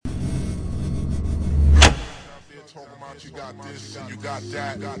talking about you got this and you got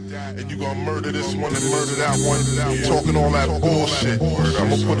that, and you gonna murder this one and murder that one. Talking all that bullshit. I'm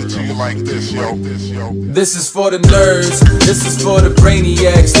gonna put it to you like this, yo. This is for the nerds, this is for the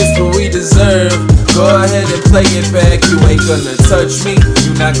brainiacs, this what we deserve. Go ahead and play it back, you ain't gonna touch me,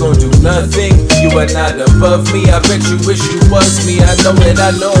 you not gonna do nothing, you are not above me. I bet you wish you was me, I know it,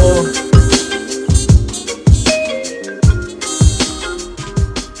 I know.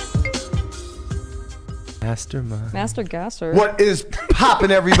 Master Gasser. What is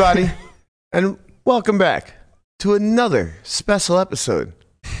poppin', everybody? And welcome back to another special episode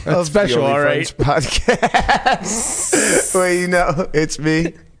of special, the Only all right. Friends podcast. Well, you know, it's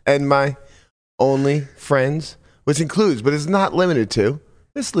me and my only friends, which includes, but is not limited to,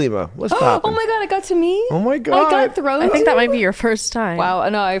 Miss Lima. What's poppin'? Oh my god, it got to me. Oh my god. I got thrown. I think that might be your first time. Wow,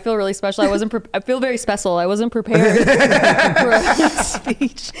 no, I feel really special. I feel very special. I wasn't prepared for a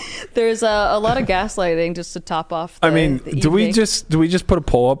speech. There's a lot of gaslighting just to top off. The do we just put a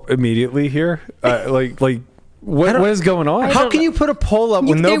poll up immediately here? What is going on? How can you put a poll up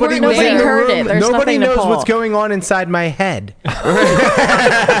when nobody was in the heard room? it. There's Nobody nothing to knows poll. what's going on inside my head.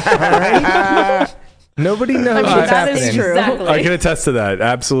 Nobody knows what's that happening. is true. Exactly. I can attest to that.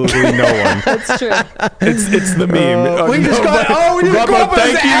 Absolutely no one. That's true. It's the meme. We just got. Oh, we just got.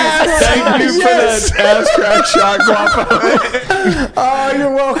 Thank you for that ass crack shot, Guapo. Oh,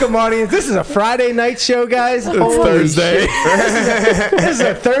 you're welcome, audience. This is a Friday night show, guys. It's Thursday. This is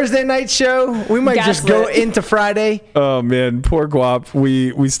a Thursday night show. We might just go into Friday. Oh man, poor Guap.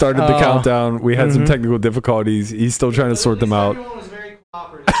 We started the countdown. We had some technical difficulties. He's still trying to sort them out.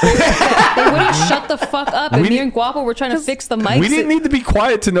 They wouldn't shut the fuck up, and me and Guapo were trying to fix the mics. We didn't need to be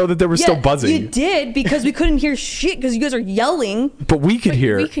quiet to know that they were still buzzing. You did, because we couldn't hear shit because you guys are yelling. But we could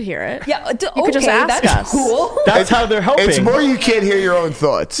hear. We could hear it. Yeah, You could just ask that's us. cool. That's how they're helping. It's more you can't hear your own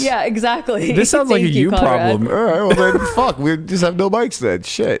thoughts. Yeah, exactly. This sounds like a Thank you Conrad. problem. All right, well then, fuck. We just have no mics then.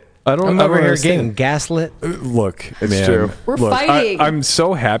 Shit. I don't. I'm over here understand. getting gaslit. Look, It's man, true. We're look, fighting. I'm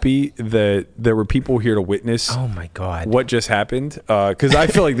so happy that there were people here to witness. Oh my god. What just happened? Because I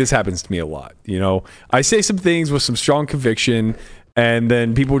feel like this happens to me a lot. You know, I say some things with some strong conviction, and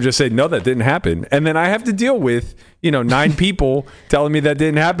then people just say, "No, that didn't happen," and then I have to deal with 9 people telling me that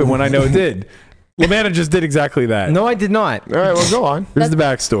didn't happen when I know it did. Lamanna just did exactly that. No, I did not. All right, well, go on. Here's the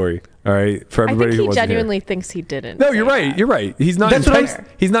backstory. All right, for I everybody think who he wasn't genuinely here. thinks he didn't. No, say you're right. that. You're right. He's not. That's what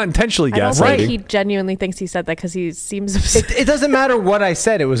He's not intentionally I don't think gaslighting. he genuinely thinks he said that because he seems upset. It doesn't matter what I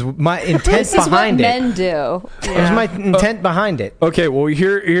said. It was my intent This is what behind it. men do. It was my intent behind it. Okay, well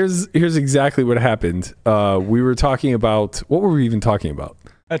here's exactly what happened. We were talking about what were we even talking about?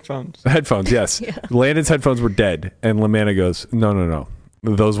 Headphones, yes. Landon's headphones were dead, and Lamanna goes, No.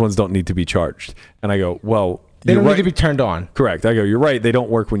 Those ones don't need to be charged. And I go, well, They don't you're need to right. be turned on. Correct. I go, you're right. They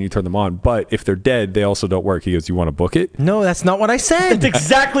don't work when you turn them on, but if they're dead, they also don't work. He goes, you want to book it? No, that's not what I said. That's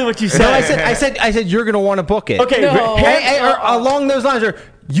exactly what you said. No, I said you're gonna want to book it. Okay, No. Or along those lines, or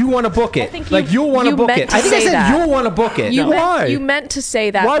you want to book it. think You'll want to you book meant it. to I think I say said that. you'll want to book it. Why? You meant to say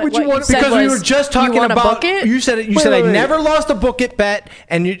that. Why but would you what want- said Because we was, were just you talking wanna about book it? you said Wait, I wait. never lost a book it bet,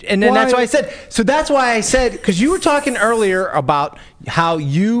 and then that's Why? why I said. So that's why I said, because you were talking earlier about how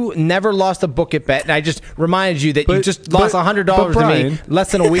you never lost a book it bet, and I just reminded you that you just lost $100 to me Brian-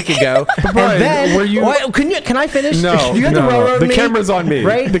 less than a week ago. Brian, and then were you- can I finish? No, you have to no. railroad The me. camera's on me.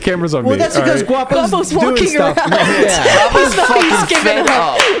 Right? The camera's on well, me. that's All because right. Guapo's doing walking stuff. around. Yeah. Guapo's fucking giving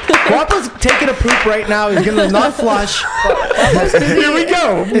up. Guapo's taking a poop right now. He's gonna not flush. Here we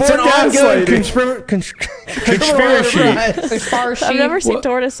go. It's More an ongoing gaslighting. conspiracy. I've never seen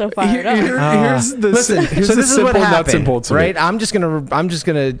Tortoise so fired up. Here's the Listen, here's so the this is what simple nuts and happened, bolts of right? it. I'm just gonna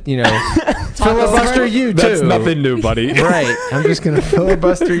filibuster you too. That's nothing new, buddy. Right. I'm just gonna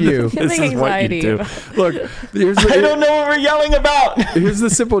filibuster you. This is what you do. Look, I don't know what we're yelling about. here's the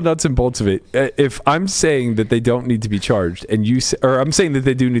simple nuts and bolts of it. If I'm saying that they don't need to be charged, and or I'm saying that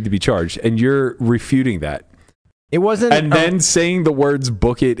they do need to be charged, and you're refuting that, It wasn't. and then saying the words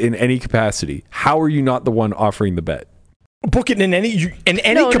 "book it" in any capacity, how are you not the one offering the bet? book it in any capacity. No.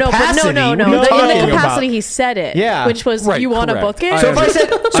 What are you In the talking capacity about? he said it. Yeah. Which was, Right, you want to correct. book it? So if I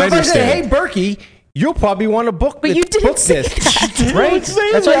said, I hey understand. Berkey, you'll probably want to book. But you didn't book say this, that. right?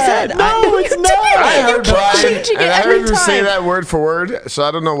 That's what I said. No, it's not. I heard Brian, changing it and I every heard him say time. that word for word, so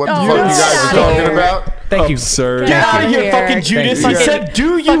I don't know what the Oh, fuck you guys get are outta talking here. about. Thank you. Absurd. Get out of here, Here. fucking Judas. Thank He you. said,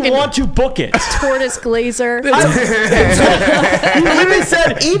 do you Fucking- want to book it? Tortoise Glazer. He literally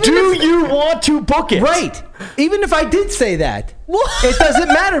said, do you want to book it? Right. Even if I did say that, it doesn't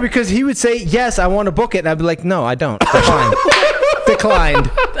matter because he would say, yes, I want to book it. And I'd be like, no, I don't. Fine. Fix declined.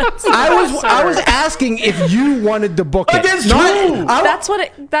 I was asking if you wanted to book it. Against who? That's what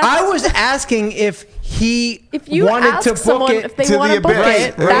it. That's, I was asking if he if you wanted ask to book someone it if they to want the to book abyss. it,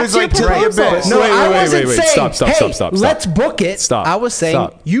 It that's was your like to the proposal. abyss. No, Wait, I wait, wasn't wait, wait. saying, Stop. let's book it. Stop. I was saying,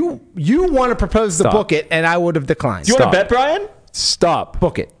 Stop. you want to propose to Stop. book it, and I would have declined. You want Stop. to bet, Brian? Stop.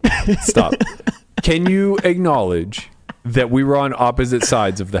 book it? Stop. Can you acknowledge that we were on opposite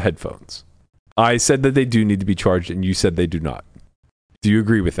sides of the headphones? I said that they do need to be charged, and you said they do not. Do you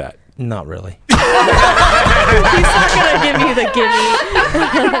agree with that? Not really. He's not gonna give you the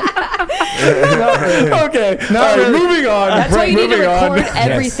gimme. Okay. All right, moving on. That's why you need to Moving on. record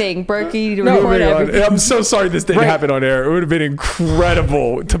everything, Berkey. You need to No, record moving on. everything. I'm so sorry this didn't happen on air. It would have been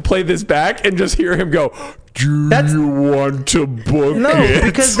incredible to play this back and just hear him go, "Do you want to book No, it?"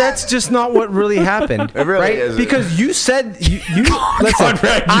 because that's just not what really happened. It really right? isn't. Because you said you listen.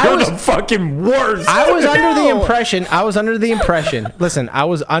 Conrad, I you're was the fucking worst. I was under the impression. Listen, I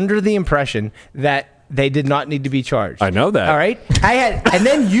was under the impression that they did not need to be charged. I know that. All right. And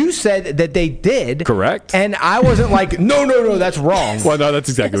then you said that they did. Correct. And I wasn't like, no, that's wrong. Well, no, that's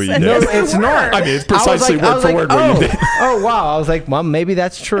exactly what you did. No, it's not. I mean, it's I was precisely like- I word was for like, word what you did. Oh, wow. I was like, Mom, maybe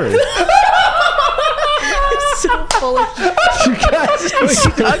that's true. So full of You guys, what are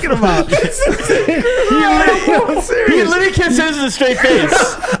you talking about? He literally can't say this with a straight face.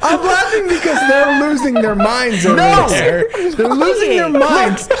 I'm laughing because they're losing their minds over there. They're losing their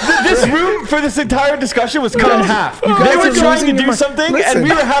minds. This room for this entire discussion was cut in half. They guys were are trying losing to your do mind. something, Listen. and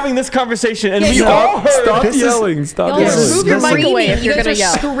we were having this conversation, and Yeah, we all heard. Stop This is- yelling. Stop Y'all yelling. just move your Listen. mic away if You're you're gonna guys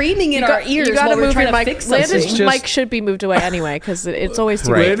yell. are screaming in our ears You while gotta we're move trying your to mic. fix something. Landon's Just- mic should be moved away anyway because it's always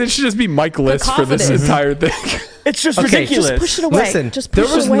too Right. late. It should just be Mic-less for this confidence. entire thing. It's just Okay, ridiculous. Just push it away. Listen, just there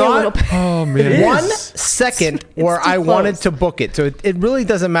push was it away a not- little bit. Oh, man. One second where too I wanted close. to book it. So it really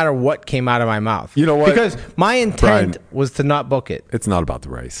doesn't matter what came out of my mouth. You know what? Because my intent was to not book it. It's not about the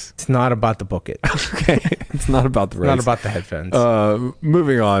rice. It's not about the book it. Okay. It's not about the rice. Not about the headphones.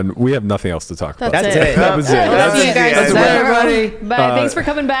 Moving on. We have nothing else to talk about. That's it. That was it. That's See it. you guys That's tomorrow. everybody. Bye. Thanks for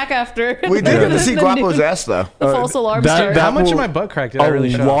coming back after. We did get to see The Guapo's news. ass, though. The false alarm that- story. that How much will- of my butt crack did I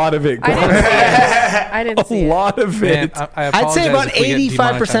really A show? lot of it. I didn't see it. I didn't A see it. lot of Man, it. I I'd say apologize about if we get 85%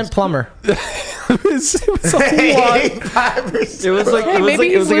 demonetized. plumber. It was a lot. It was like it was maybe like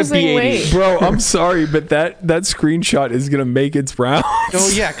it was he's like a losing B80. weight. Bro, I'm sorry, but that screenshot is gonna make its rounds. Oh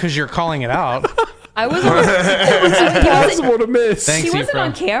yeah, because you're calling it out. I was on Impossible to miss. Thanks, he wasn't Ephraim.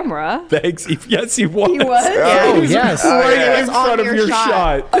 on camera. Thanks. Yes, he was. He was? Oh, yes. Right It in was on front of your your shot.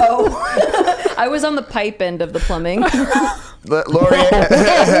 shot. Oh. I was on the pipe end of the plumbing. I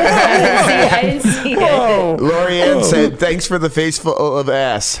didn't see it. Lorianne said, "Thanks for the face full of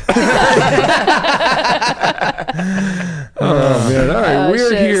ass." Oh man! All right, Oh, we're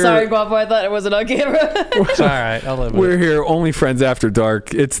shit. here. Sorry, Guapo. I thought it wasn't on camera. It's all right. I'll live with We're it. here. Only friends after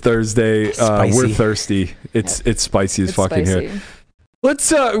dark. It's Thursday. Spicy. We're thirsty. It's spicy as It's fucking spicy. here.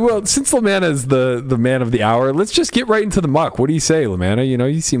 Let's well, since Lamanna is the man of the hour, let's just get right into the muck. What do you say, Lamanna? You know,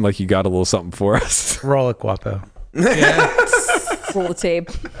 you seem like you got a little something for us. Roll it, Guapo. Roll the tape.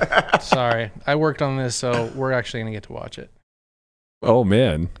 Sorry, I worked on this, so we're actually gonna get to watch it. Oh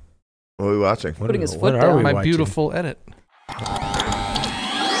man. What are we watching? Putting his What foot are down. we My watching? beautiful edit.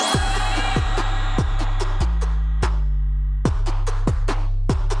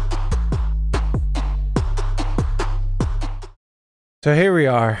 So here we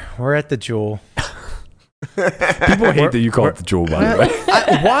are. We're at the Jewel. People hate that you call it the jewel, by the way.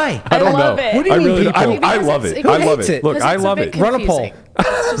 Why? I don't love know. it. What do you I mean really, people? I love it. Who I love hates it. it? Look, I It's a love bit it. Run a poll.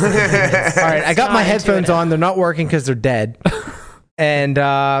 confusing. All right, I got my not headphones intuitive. on. They're not working because they're dead. And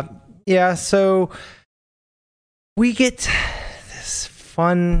yeah, so we get this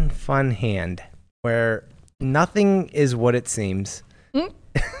fun hand where nothing is what it seems.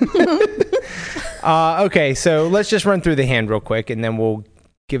 Okay, so let's just run through the hand real quick, and then we'll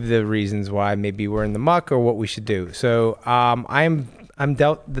give the reasons why maybe we're in the muck or what we should do. So I'm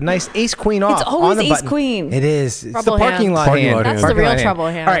dealt the nice ace queen off. It's always on the ace button. queen. It is. It's Trouble the parking hand. lot Parking hand. lot hand. That's the Parking real lot trouble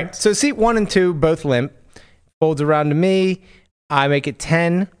hand. All right, so seat 1 and 2 both limp. Folds around to me. I make it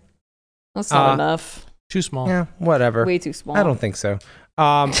 10. That's not enough. Too small. Yeah, whatever. Way too small. I don't think so.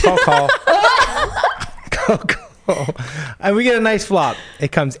 Call. Call. And we get a nice flop.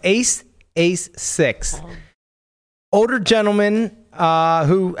 It comes ace 6. Older gentleman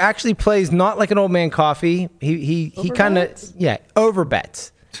who actually plays not like an old man coffee. He kind of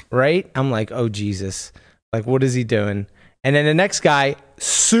overbets, right? I'm like, oh Jesus, like what is he doing? And then the next guy,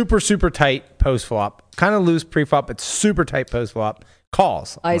 super tight post flop, kind of loose pre flop, but super tight post flop,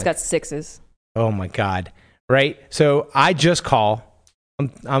 calls. Oh, I'm he's like, got sixes. oh my God, right? So I just call.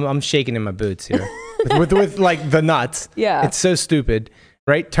 I'm shaking in my boots here. with like the nuts. Yeah. It's so stupid,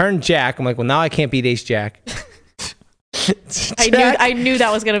 right? Turn Jack. I'm like, well, now I can't beat Ace Jack. I knew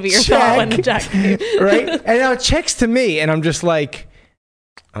that was gonna be your thought when the Jack came. Right? And now it checks to me, and I'm just like,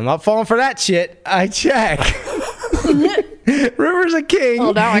 I'm not falling for that shit. I check. River's a king.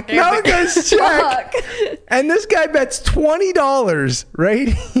 Oh, now I can't. Now it goes check. And this guy bets $20, right?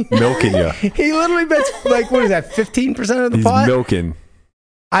 Milking you. He literally bets like, what is that, 15% of the He's pot? milking.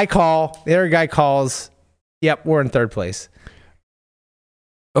 I call. The other guy calls. Yep, we're in third place.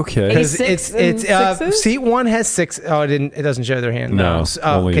 Okay. Because Six it's and sixes? seat one has six. Oh, it doesn't show their hand. No,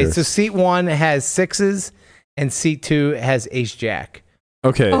 only okay, yours. so seat one has sixes, and seat two has Ace Jack.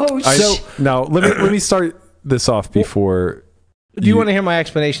 Okay. Oh, So now let me start this off before. Do you want to hear my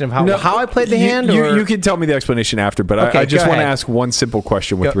explanation of how I played the hand? You, or? you can tell me the explanation after, but Okay, I just go want to ahead. ask one simple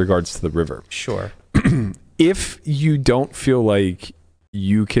question with Go. regards to the river. Sure. If you don't feel like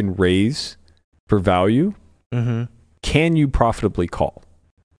you can raise for value, Mm-hmm. can you profitably call?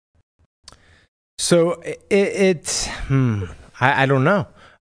 So I don't know.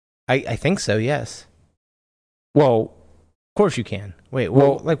 I think so. Yes. Well, Of course you can. Wait.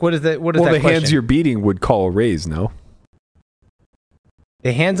 Well, like what is that? What is well, that the hands question? you're beating would call a raise, no?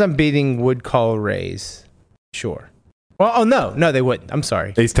 The hands I'm beating would call a raise. Sure. Well, oh no, they wouldn't. I'm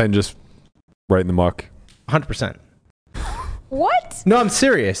sorry. Ace 10 just right in the muck. 100%. What? No, I'm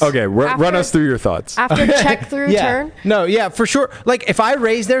serious. Okay, run After- us through your thoughts. After check through Yeah. turn. No, yeah, for sure. Like if I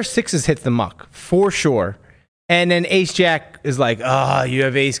raise there, sixes hits the muck for sure, and then Ace Jack is like, you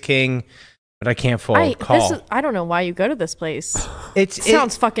have Ace King, but I can't fold. Call. I don't know why you go to this place. It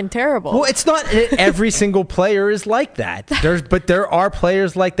Sounds fucking terrible. well. It's not every single player is like that. There are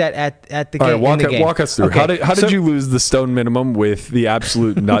players like that at the All game. right, in the game. walk us through. Okay, How did so- you lose the stone minimum with the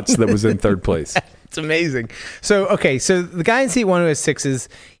absolute nuts that was in third place? It's amazing. So the guy in seat one who has sixes,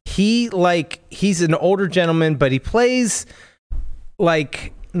 he's an older gentleman, but he plays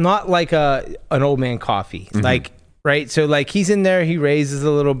like not like an old man coffee. Mm-hmm. Like right. So like he's in there, he raises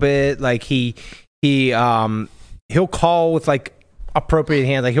a little bit. Like he'll call with like appropriate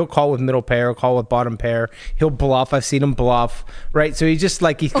hands. Like he'll call with middle pair, he'll call with bottom pair. He'll bluff. I've seen him bluff. Right. So he's just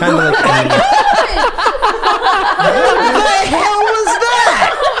like he's kind of like. What the hell was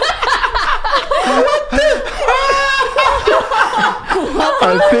that?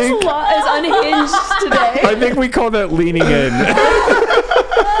 I think Is unhinged today. I think we call that leaning in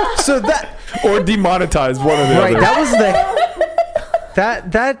So that or demonetized, one or the right, other. that was the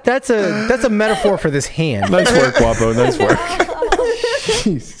that's a metaphor for this hand. Nice work, Wapo. Nice work.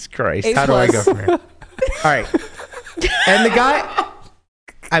 Jesus Christ. A How do I go plus. from here? All right. And the guy,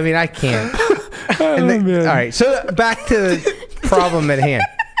 I mean, I can't. And all right. So back to the problem at hand.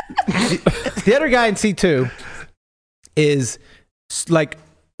 The other guy in C2 is like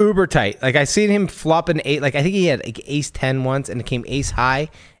uber tight. Like I seen him flop an eight. Like I think he had like ace 10 once and it came ace high.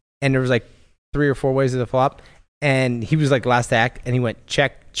 And there was like 3 or 4 ways of the flop. And he was like last act and he went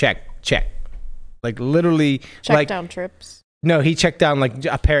check, check, check. Like literally check like down trips. no, he checked down like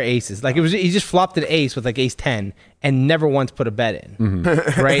a pair of aces. Like he just flopped an ace with like ace 10 and never once put a bet in.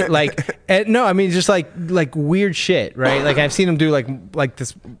 Right? Like, no, I mean, just like weird shit, right? Like I've seen him do like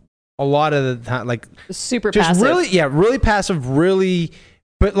this a lot of the time, like Super just passive. really passive,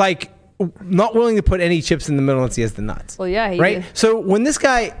 but like not willing to put any chips in the middle once he has the nuts. Well, yeah, Right? So when this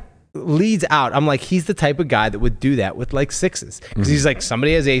guy leads out, I'm like, he's the type of guy that would do that with like sixes because he's like,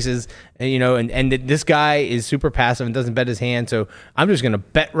 somebody has aces and and this guy is super passive and doesn't bet his hand, so I'm just gonna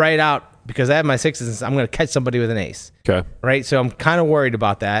bet right out because I have my sixes and I'm gonna catch somebody with an ace. Okay. Right, so I'm kind of worried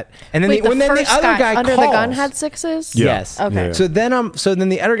about that. And then Wait, when the then the first other guy under calls, the gun had sixes? Yeah. yes, Okay. Yeah. So then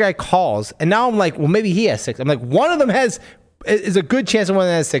the other guy calls, and now I'm like, well, maybe he has six. I'm like, one of them is a good chance of one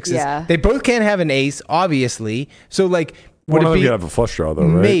that has sixes. Yeah. They both can't have an ace, obviously. So like, would One of it them be could have a flush draw though,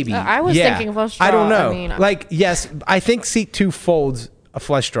 right? maybe? I was thinking flush I don't draw. know. I mean, like, yes, I think seat 2 folds a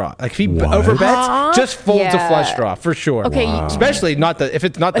flush draw. Like if he What? overbets, just folds a Yeah. flush draw for sure. Okay, especially if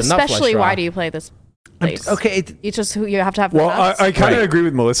it's not the nut flush especially draw. why do you play this place? Okay, It's just who you have to have the Well, nuts. I kind of Right. agree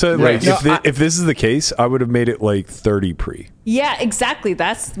with Melissa. Right. Like, No, if this is the case, I would have made it like 30 pre. Yeah, exactly.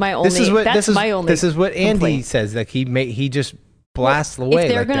 That's my only. this is what Andy complaint. says. Like he just blasts away.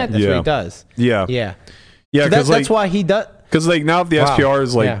 they're like gonna- that. That's what Yeah. he does. Yeah. Yeah. Yeah, So because that's why he does. Because like now if the Wow. SPR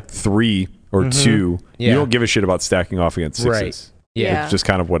is like Yeah. 3 or 2, Yeah. you don't give a shit about stacking off against sixes. Right. Yeah. It's just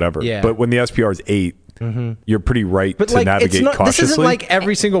kind of whatever. Yeah. But when the SPR is 8, you're pretty right But to like, navigate it's not. cautiously. This isn't like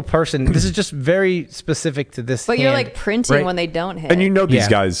every single person. This is just very specific to this. But you're hand, like printing right? when they don't hit. and you know these Yeah.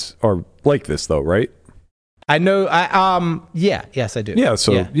 guys are like this though, right? I know. Yeah. Yes, I do. Yeah.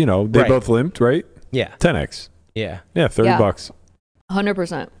 So Yeah. they Right. both limped, right? Yeah. 10x. Yeah. Yeah, $30.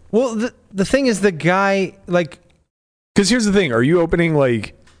 100%. Well, the thing is, the guy, like, because here's the thing: are you opening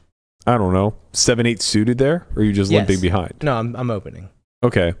like, I don't know, 7-8 suited there, or are you just limping behind? No, I'm opening.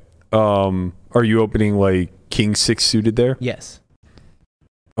 Okay. Are you opening like king 6 suited there? Yes.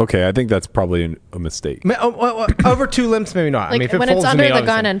 Okay, I think that's probably a mistake. Over 2 limps, maybe not. Like I mean, if it when folds it's to under me, the obviously.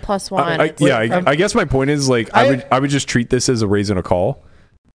 gun and +1. I guess my point is like I would just treat this as a raise and a call,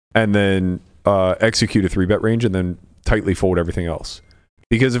 and then execute a 3-bet range, and then tightly fold everything else.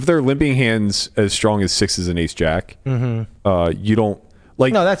 Because if they're limping hands as strong as 6s and ace jack, you don't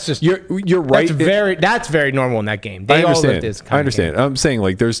like. No, that's just you're right. That's very normal in that game. They I understand. all live this kind I understand. I'm saying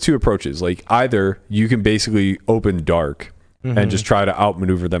like there's 2 approaches. Like either you can basically open dark and just try to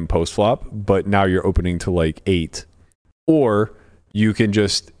outmaneuver them post flop, but now you're opening to like 8, or you can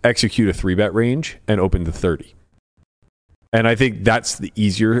just execute a 3-bet range and open to 30. And I think that's the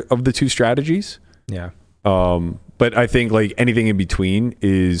easier of the 2 strategies. Yeah. But I think like anything in between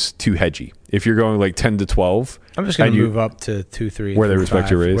is too hedgy. If you're going like 10 to 12, I'm just going to move up to 2, 3, where they respect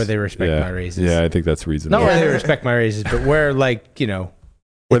 5, your raise, where they respect my raises. Yeah, I think that's reasonable. Not where they respect my raises, but where like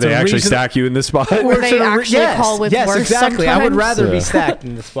where they actually stack you in this spot. Where they actually call with worse exactly. I would sometimes. rather be stacked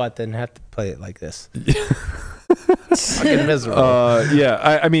in the spot than have to play it like this. Fucking miserable.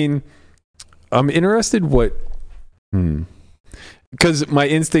 I mean, I'm interested what. Because my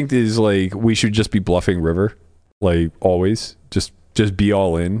instinct is like we should just be bluffing river, like always. Just be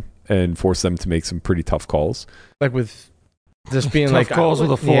all in and force them to make some pretty tough calls. Like with just being Tough like calls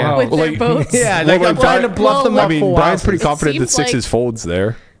with a full yeah. house. With their like- boats. Yeah, Well, like I'm like trying to bluff them I up mean, full Brian's houses. pretty confident that seems 6s like- folds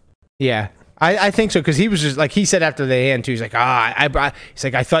there. Yeah. I think so because he was just like he said after the hand too. He's like he's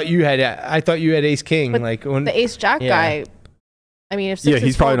like I thought you had ace king But like when the ace jack Yeah. guy. I mean, if Yeah, 6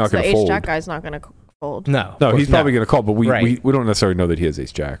 he's probably not folds, gonna the fold. ace jack guy's not going to fold. no No, he's probably going to call, but we don't necessarily know that he has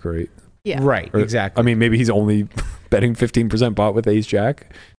ace jack, right? Yeah. right Or- exactly. I mean, maybe he's only betting 15% pot with ace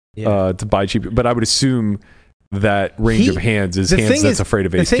jack to buy cheap. But I would assume that range of hands is hands that's afraid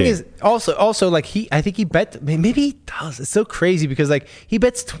of ace king. The thing is also like I think he bet maybe he does. It's so crazy because like he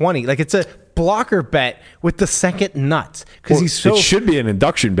bets 20. Like it's a blocker bet with the second nuts because Well, he's so. it should be an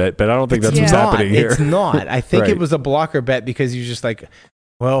induction bet, but I don't think that's what's not. happening here. It's not. I think Right. it was a blocker bet because he's just like,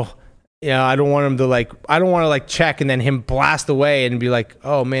 well, yeah, I don't want him to like. I don't want to like check and then him blast away and be like,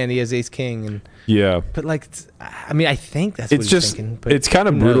 oh man, he has ace king and. Yeah. But like, I mean, I think that's It's what he's just, thinking. But it's kind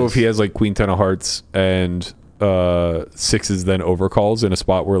of who brutal knows? if he has like queen 10 of hearts and 6s then overcalls in a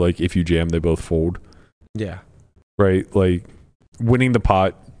spot where like if you jam, they both fold. Yeah. Right? Like winning the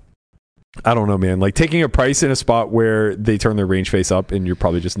pot. I don't know, man. Like taking a price in a spot where they turn their range face up and you're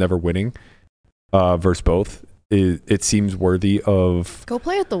probably just never winning versus both. It seems worthy of. Go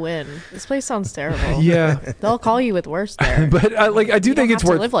play at the Win. This place sounds terrible. Yeah. They'll call you with worse there. But I do You think don't it's have to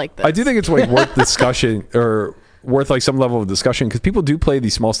worth. live like this. I do think it's like worth discussion or worth like some level of discussion because people do play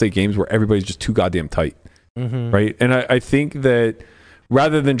these small stake games where everybody's just too goddamn tight, right? And I think that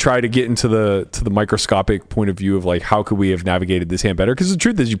rather than try to get into the microscopic point of view of like how could we have navigated this hand better, because the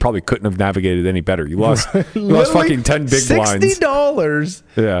truth is you probably couldn't have navigated any better. You lost fucking 10 big blinds. $60.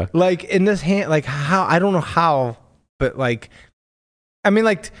 Yeah. Like in this hand, like how I don't know how, but like, I mean,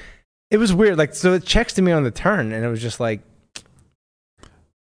 like it was weird. Like so, it checks to me on the turn, and it was just like.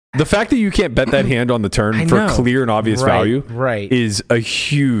 The fact that you can't bet that hand on the turn I for know. clear and obvious Right, value right. is a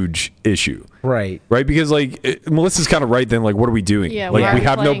huge issue. Right. Right? Because like Melissa's kind of right then, like what are we doing? Yeah, like what are we we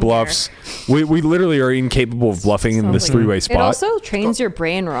have no playing bluffs. We literally are incapable of bluffing in this Sounds like- three-way It spot. also trains your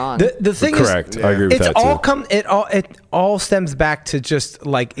brain wrong. The thing Correct. is, I agree with it's that all too. it all stems back to just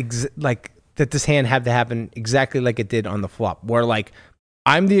like like that this hand had to happen exactly like it did on the flop, where like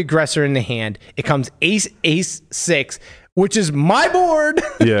I'm the aggressor in the hand. It comes ace 6, which is my board.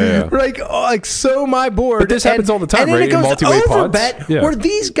 Yeah. like so my board. But this happens all the time, and then right? It In goes multi-way pods? overbet, Yeah. where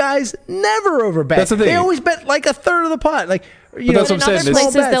these guys never overbet. That's the thing. They always bet like a third of the pot. Like you know, that's what in I'm saying. other It's-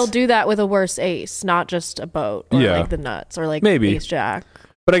 places, Small bets. they'll do that with a worse ace, not just a boat or Yeah. like the nuts or like Maybe. ace jack.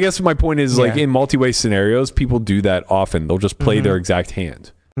 But I guess my point is like Yeah. in multi-way scenarios, people do that often. They'll just play their exact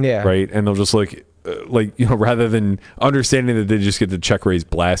hand. Yeah. Right? And they'll just like you know, rather than understanding that they just get the check raise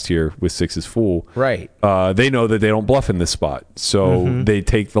blast here with 6 full, Right. they know that they don't bluff in this spot. So they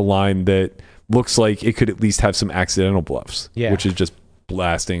take the line that looks like it could at least have some accidental bluffs, Yeah. which is just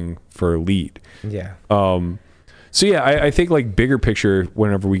blasting for a lead. Yeah. So yeah, I think like bigger picture,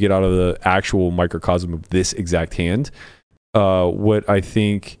 whenever we get out of the actual microcosm of this exact hand, what I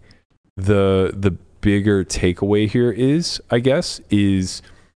think the bigger takeaway here is, I guess, is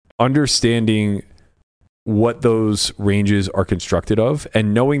understanding what those ranges are constructed of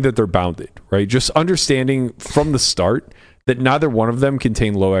and knowing that they're bounded, right? Just understanding from the start that neither one of them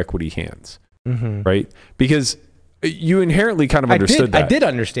contain low equity hands, right? Because You inherently kind of understood that. I did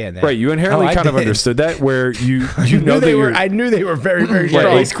understand that. Right. You inherently kind of understood that, where you know they were. I knew they were very, very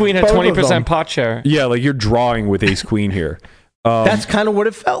strong. Ace Queen had 20% pot share. Yeah, like you're drawing with Ace Queen here. That's kind of what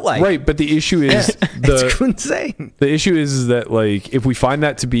it felt like. Right, but the issue is it's insane. The issue is that, like, if we find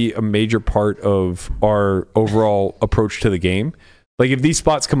that to be a major part of our overall approach to the game, like if these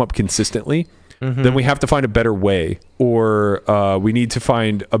spots come up consistently, then we have to find a better way, or we need to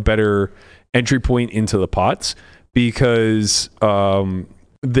find a better entry point into the pots, because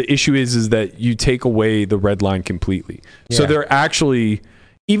the issue is that you take away the red line completely. Yeah. So they're actually,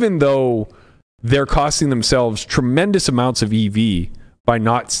 even though they're costing themselves tremendous amounts of EV by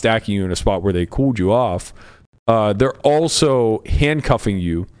not stacking you in a spot where they cooled you off, they're also handcuffing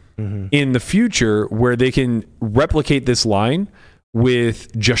you in the future, where they can replicate this line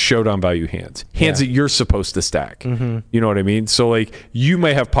with just showdown value hands that you're supposed to stack. You know what I mean? So like you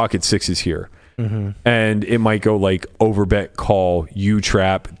may have pocket sixes here, and it might go like overbet, call, U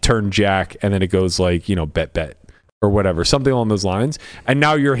trap, turn jack, and then it goes like, you know, bet or whatever, something along those lines. And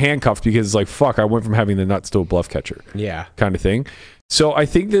now you're handcuffed because it's like, fuck, I went from having the nuts to a bluff catcher. Yeah. Kind of thing. So I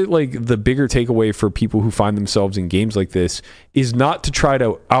think that like the bigger takeaway for people who find themselves in games like this is not to try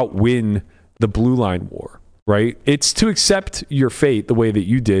to outwin the blue line war, right? It's to accept your fate the way that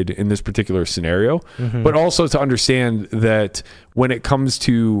you did in this particular scenario, but also to understand that when it comes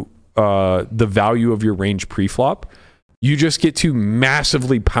to the value of your range preflop, you just get to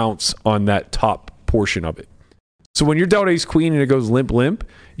massively pounce on that top portion of it. So when you're dealt ace queen and it goes limp,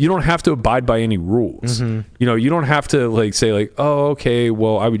 you don't have to abide by any rules. You know, you don't have to like say like, oh, okay,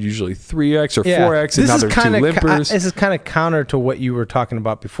 well, I would usually 3x or 4x, and now there's two limpers. This is kind of counter to what you were talking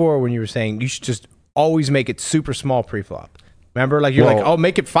about before, when you were saying you should just always make it super small pre-flop. Remember, like you're like, oh,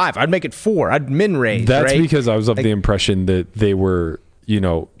 make it 5. I'd make it 4. I'd min raise. That's right? because I was of the impression that they were, you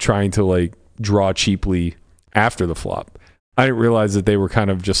know, trying to like draw cheaply after the flop. I didn't realize that they were kind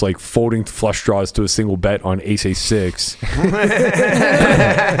of just like folding flush draws to a single bet on ace 6. You know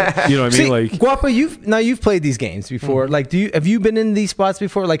what I mean? Like Guapo, you've played these games before. Like, have you been in these spots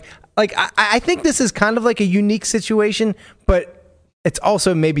before? Like I think this is kind of like a unique situation, but it's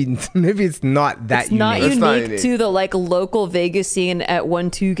also maybe it's not that unique. It's not unique to the like local Vegas scene at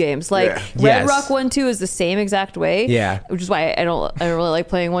 1-2 games. Like Red Rock 1-2 is the same exact way. Yeah, which is why I don't really like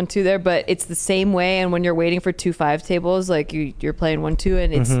playing 1-2 there. But it's the same way. And when you're waiting for 2-5 tables, like you're playing 1-2,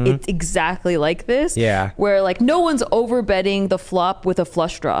 and it's exactly like this. Yeah, where like no one's overbetting the flop with a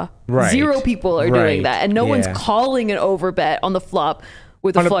flush draw. Right, 0 people are doing that, and no one's calling an overbet on the flop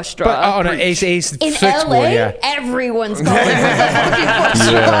with a flush draw. On an ace in 6 LA, board, everyone's calling with a fucking flush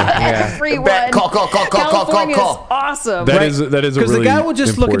draw. Everyone. California is awesome. That is a really, because the guy will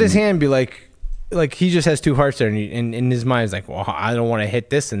just look at his hand and be like he just has 2 hearts there, and in his mind is like, well, I don't want to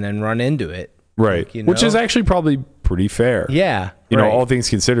hit this and then run into it. Right. Like, you know? Which is actually probably pretty fair. Yeah. You know, all things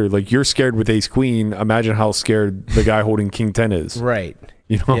considered, like you're scared with ace queen. Imagine how scared the guy holding king 10 is. Right.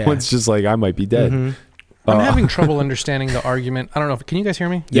 You know, it's just like, I might be dead. I'm having trouble understanding the argument. I don't know. Can you guys hear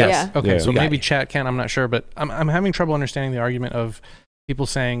me? Yes. Yeah. Okay, so maybe chat can. I'm not sure, but I'm having trouble understanding the argument of people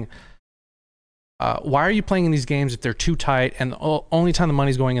saying, why are you playing in these games if they're too tight and the only time the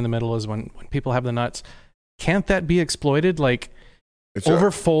money's going in the middle is when people have the nuts? Can't that be exploited? Like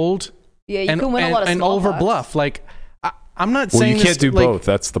overfold you can win a lot of and small over pots. bluff. Like I'm not saying you can't do both.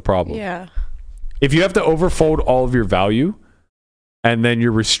 That's the problem. Yeah. If you have to overfold all of your value, and then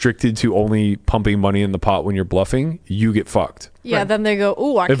you're restricted to only pumping money in the pot when you're bluffing, you get fucked. Yeah, then they go,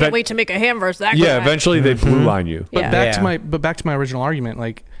 ooh, I can't wait to make a hand versus that guy. Yeah, eventually they blue line you. But back to my original argument,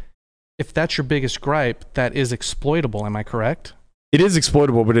 like if that's your biggest gripe, that is exploitable, am I correct? It is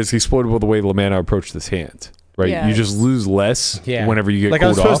exploitable, but it's exploitable the way Lamanna approached this hand. Right, Yeah. you just lose less whenever you get like cooled I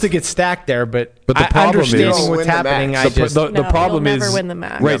was supposed off. to get stacked there, but the problem understanding is what's happening, I just the problem you'll is never win the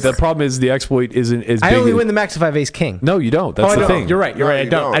max. right. The problem is the exploit isn't as big. I only as, win the max if I have ace king. No, you don't. That's the thing. You're right.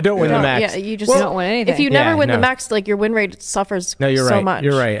 I don't win the max. Yeah, you just don't win anything. If you never win no. the max, like your win rate suffers You're so right. much.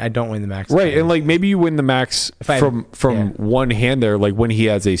 You're right. I don't win the max. Right, and like maybe you win the max from one hand there, like when he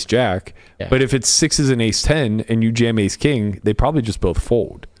has ace jack. Yeah. But if it's 6s and ace 10 and you jam ace king, they probably just both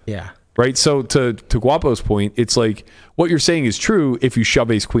fold. Yeah. Right. So to Guapo's point, it's like what you're saying is true if you shove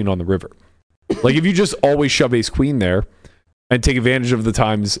ace queen on the river. Like if you just always shove ace queen there and take advantage of the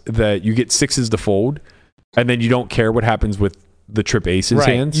times that you get 6s to fold, and then you don't care what happens with the trip aces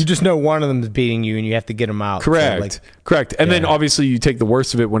hands. You just know one of them is beating you and you have to get them out. Correct. So Correct. And then obviously you take the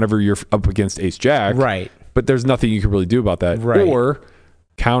worst of it whenever you're up against ace jack. Right. But there's nothing you can really do about that. Right. Or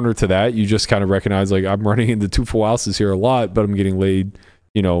counter to that, you just kind of recognize like I'm running into 2 full houses here a lot, but I'm getting laid,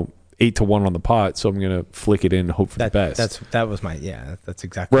 8-1 on the pot, so I'm gonna flick it in and hope for the best. That's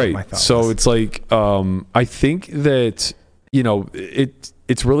exactly what my thought So was. it's like I think that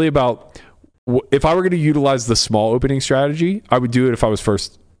it's really about if I were going to utilize the small opening strategy, I would do it if I was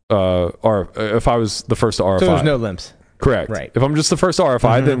first or if I was the first to RFI. So there's no limps. Correct. Right. If I'm just the first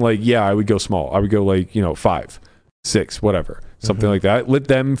RFI, then I would go small. I would go 5, 6, whatever, something like that. Let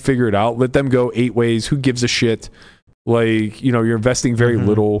them figure it out. Let them go 8 ways. Who gives a shit? You're investing very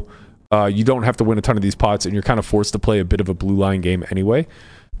little. You don't have to win a ton of these pots, and you're kind of forced to play a bit of a blue line game anyway.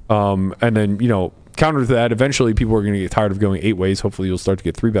 And then, counter to that, eventually people are going to get tired of going 8 ways. Hopefully you'll start to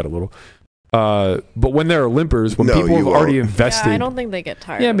get 3-bet a little. But when there are limpers, when people have already invested. Yeah, I don't think they get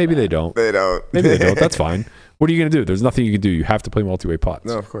tired. Yeah, maybe they don't. They don't. Maybe they don't. That's fine. What are you going to do? There's nothing you can do. You have to play multi-way pots.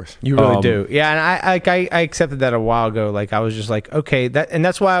 No, of course. You really do. Yeah, and I accepted that a while ago. Like I was just like, okay,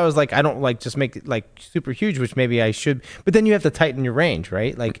 that's why I was like, I don't just make it super huge, which maybe I should. But then you have to tighten your range,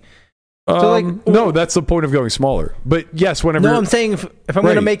 right? No, that's the point of going smaller. But yes, whenever. No, I'm saying if I'm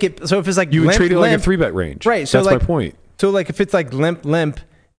going to make it, so if it's you would treat it like a limp, 3-bet range, right? So that's my point. So if it's limp,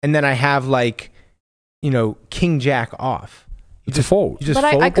 and then I have King Jack off. It's a fold. You just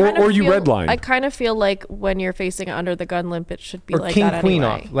fold, or you redline. I kind of feel like when you're facing under the gun limp, it should be or like King that Queen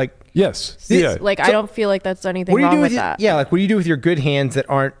anyway. off. Yes. I don't feel like that's anything wrong with that. Yeah, what do you do with your good hands that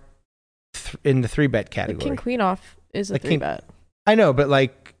aren't in the 3-bet The category? King Queen off is a 3-bet. I know, but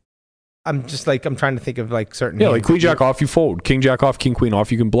I'm just I'm trying to think of certain. Yeah, hands Queen Jack off, you fold. King Jack off, King Queen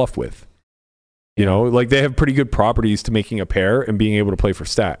off, you can bluff with. They have pretty good properties to making a pair and being able to play for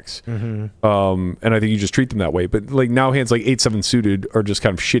stacks. And I think you just treat them that way. But now hands like 8-7 suited are just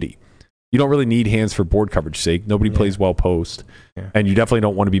kind of shitty. You don't really need hands for board coverage sake. Nobody plays well post, and you definitely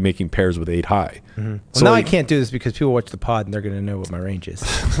don't want to be making pairs with 8 high. So now I can't do this because people watch the pod and they're going to know what my range is.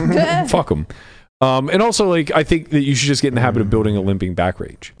 Fuck them. And also, I think that you should just get in the habit of building a limping back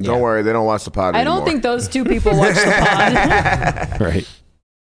range. Don't worry, they don't watch the pod anymore. I don't think those 2 people watch the pod. Right.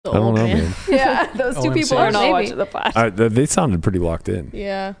 I don't know, man. Yeah, those 2 people are not watching the pod. They sounded pretty locked in.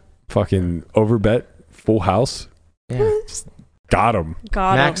 Yeah. Fucking overbet, full house. Yeah. Got him.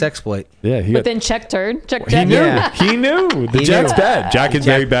 Max exploit. Yeah. But then check turn. Check. He knew. He knew. The Jack's bad. Jack is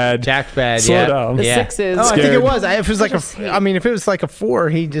very bad. Jack's bad. Slow down. The 6s. Oh, I think it was. If it was like a 4,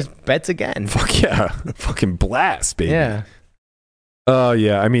 he just bets again. Fuck yeah. Fucking blast, baby. Yeah.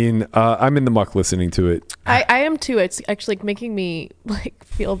 Yeah. I mean, I'm in the muck listening to it. I am too. It's actually making me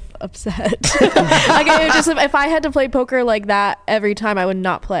feel upset. If I had to play poker like that every time, I would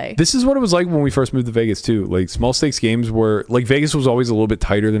not play. This is what it was like when we first moved to Vegas too. Small stakes games were Vegas was always a little bit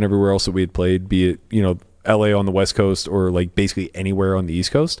tighter than everywhere else that we had played, be it LA on the West Coast or basically anywhere on the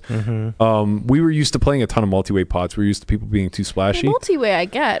East Coast. We were used to playing a ton of multi-way pots. We were used to people being too splashy. Multi-way I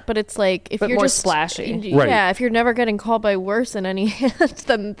get, but it's if you're more just splashy. Yeah, if you're never getting called by worse in any hands,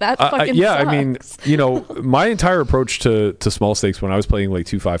 then that fucking yeah, sucks. I mean, my entire approach to small stakes when I was playing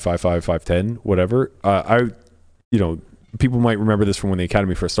 2-5, 5-5, 5-10, whatever, people might remember this from when the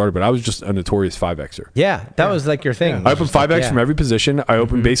academy first started, but I was just a notorious 5Xer. Yeah, that was your thing. I opened 5X from every position. I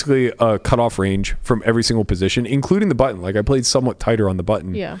opened basically a cutoff range from every single position, including the button. I played somewhat tighter on the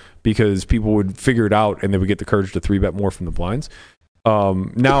button because people would figure it out and they would get the courage to 3-bet more from the blinds.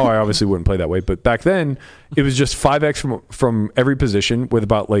 Now I obviously wouldn't play that way, but back then it was just 5X from every position with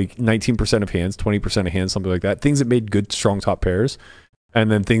about 19% of hands, 20% of hands, something like that. Things that made good, strong top pairs. And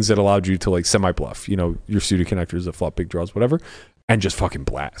then things that allowed you to semi-bluff, your suited connectors that flop big draws, whatever, and just fucking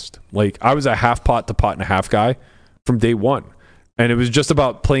blast. I was a half pot to pot and a half guy from day one. And it was just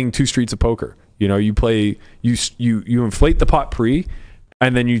about playing 2 streets of poker. You play, you inflate the pot pre,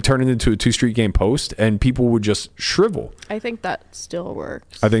 and then you turn it into a 2-street game post, and people would just shrivel. I think that still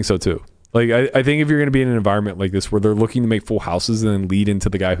works. I think so too. I think if you're going to be in an environment like this where they're looking to make full houses and then lead into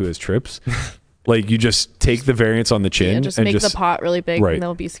the guy who has trips, you just take the variance on the chin and make the pot really big, right. and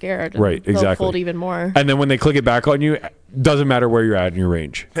they'll be scared. Right, they'll exactly. fold even more. And then when they click it back on you, doesn't matter where you're at in your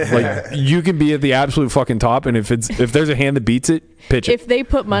range. You can be at the absolute fucking top, and if there's a hand that beats it, pitch it. If they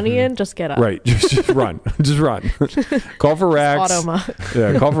put money in, just get up. Right, just run, just run. Call for racks. Auto muck.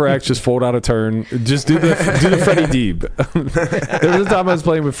 Yeah, call for racks. Just fold out a turn. Just do the Freddie Deeb. There was a time I was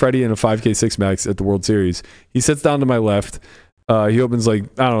playing with Freddie in a 5K 6 max at the World Series. He sits down to my left. He opens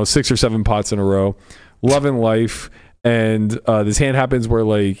 6 or 7 pots in a row. Loving life, and this hand happens where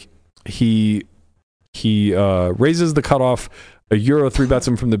he raises the cutoff. A euro 3-bets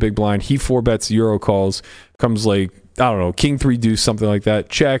him from the big blind. He 4-bets, euro calls. Comes king 3 deuce, something like that.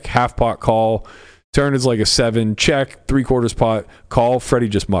 Check, half pot call. Turn is a 7. Check, 3/4 pot call. Freddie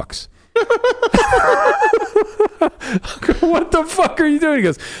just mucks. What the fuck are you doing? He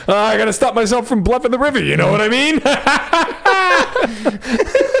goes, I gotta stop myself from bluffing the river. You know what I mean?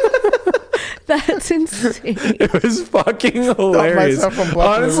 That's insane. It was fucking hilarious.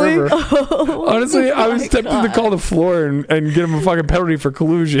 Honestly, I was tempted to call the floor and get him a fucking penalty for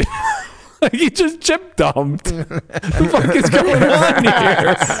collusion. Like he just chip dumped. The fuck is going on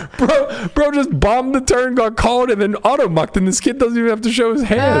here? Bro just bombed the turn, got called, and then auto mucked, and this kid doesn't even have to show his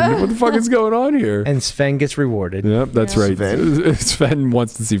hand. What the fuck is going on here? And Sven gets rewarded. Yep, that's right. Sven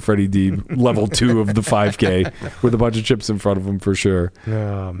wants to see Freddie D level 2 of the 5K with a bunch of chips in front of him for sure.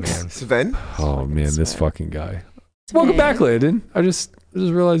 Oh man, Sven. Oh man, this fucking guy. Welcome back, Landon. I just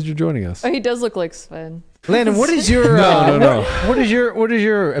realized you're joining us. Oh, he does look like Sven. Landon, what is your no. What is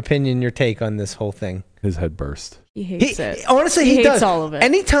your opinion, your take on this whole thing? His head burst. He hates it. Honestly, he hates does. all of it.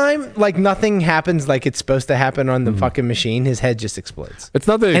 Anytime like nothing happens like it's supposed to happen on the fucking machine, his head just explodes. It's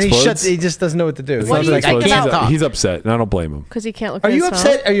not that it and explodes. he just doesn't know what to do. What do you think about- He's upset, and I don't blame him. Because he can't look Are at you his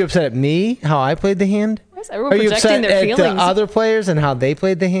upset? phone? Are you upset at me how I played the hand? Everyone Are you projecting upset their at feelings. the other players and how they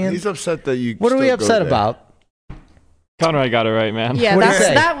played the hand? He's upset that you. What are we still go upset there. about? Conrad got it right, man. Yeah, What do you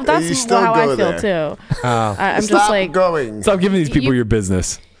say? that's You still how I go feel there. too. Oh. I'm Stop just like, going. Stop giving these people your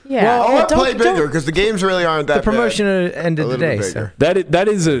business. yeah. Well, I want to don't- play bigger don't- because the games really aren't that The promotion bad. ended A little today. bit So bigger. That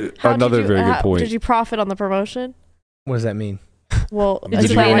is how did another you- very good how- point. Did you profit on the promotion? what does that mean? Well, Did is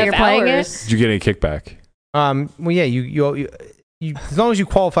you it play when enough you're playing hours? Did you get any kickback? Well, yeah, you as long as you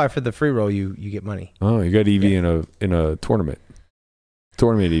qualify for the free roll, you get money. Oh, you got EV in a tournament.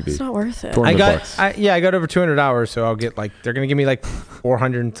 Tournament EV. It's not worth it. Tournament bucks. I got over 200 hours, so I'll get they're gonna give me like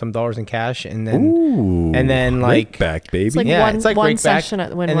 $400 and some in cash, and then Ooh, like back, baby. It's like Yeah, one, it's like one rake back, session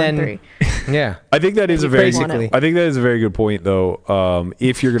at win and then- 1-3. yeah, I think that is a very basically. I think that is a very good point though.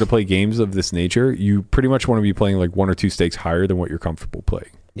 If you're going to play games of this nature, you pretty much want to be playing like 1 or 2 stakes higher than what you're comfortable playing.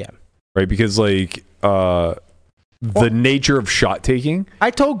 Yeah. Right, because like the nature of shot taking.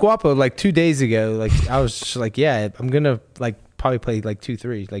 I told Guapo like 2 days ago, like I was just like, yeah, I'm gonna like probably play like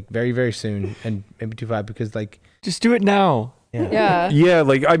 2-3 like very very soon, and maybe 2-5 because like Just do it now. Yeah,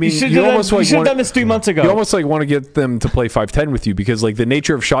 like I mean, You should you have almost like done this 3 months ago. You almost like want to get them to play 5-10 with you because like the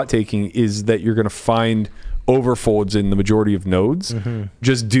nature of shot taking is that you're going to find overfolds in the majority of nodes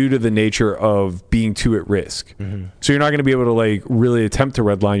just due to the nature of being too at risk. So you're not going to be able to like really attempt to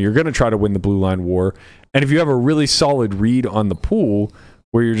red line. You're going to try to win the blue line war. And if you have a really solid read on the pool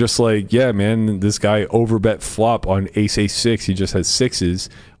where you're just like, yeah, man, this guy overbet flop on ace 6, he just has 6s.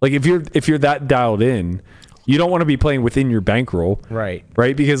 Like if you're that dialed in, you don't want to be playing within your bankroll. right.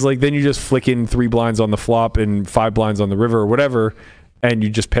 Because like then you just flick in 3 blinds on the flop and 5 blinds on the river or whatever, and you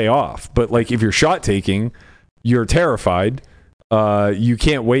just pay off. But like if you're shot taking, you're terrified. You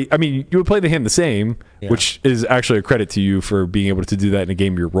can't wait. I mean, you would play the hand the same, which is actually a credit to you for being able to do that in a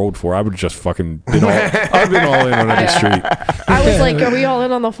game you're rolled for. I would have just fucking been I've been all in on every street. I was like, are we all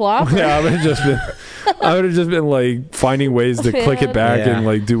in on the flop? Yeah, I would have just been like finding ways to click it back and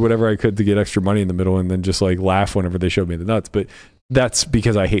like do whatever I could to get extra money in the middle, and then just like laugh whenever they showed me the nuts. But that's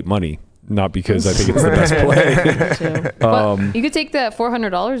because I hate money, not because I think it's the best play. You could take that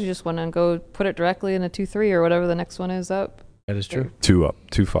 $400 you just won and go put it directly in a 2-3 or whatever the next one is up. That is true. 2 up,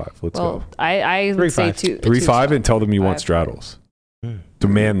 2-5. Let's go. I would say 3-5 and tell them you want 5. straddles.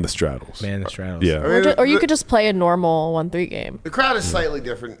 Demand the straddles. Man, the straddles. Yeah. Or you could just play a normal 1-3 game. The crowd is slightly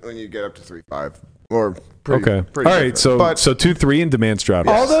different when you get up to 3-5 or pretty. Okay. Pretty All right. different. So 2-3 and demand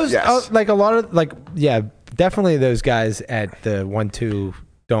straddles. All those Yes. like a lot of like definitely those guys at the 1-2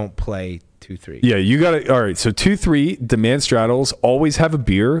 don't play 2-3. Yeah, you got it. All right. So 2-3 demand straddles. Always have a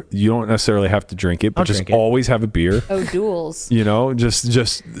beer. You don't necessarily have to drink it, but I'll just drink it. always have a beer. Oh, duels. You know, just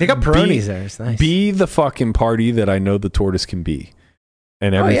They got Peronis there. It's nice. Be the fucking party that I know the tortoise can be,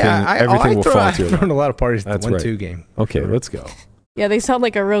 and everything everything will fall I've through. thrown a lot of parties at That's the 1-2 right. game. Okay, let's go. Yeah, they sound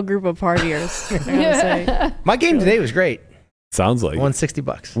like a real group of partiers. I gotta say. My game today was great. Sounds like I won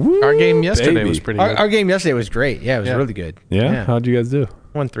 $60. Woo, Our game yesterday baby. was pretty good. Our game yesterday was great. Yeah, it was really good. Yeah? How'd you guys do?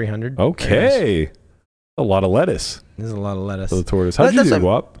 Won 300. Okay. A lot of lettuce There's a lot of lettuce. for the tortoise. How'd you do,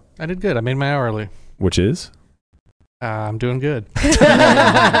 Wap? I did good. I made my hourly. Which is? I'm doing good. He's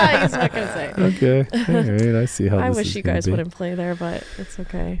not gonna say. Okay. All right. I see how I this wish is you gonna guys be. wouldn't play there, but it's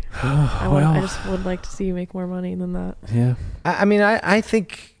okay. Well, I just would like to see you make more money than that. yeah. I mean, I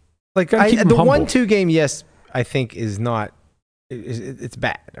think like Gotta keep 'em the humble. 1-2 game, yes, I think is not. It's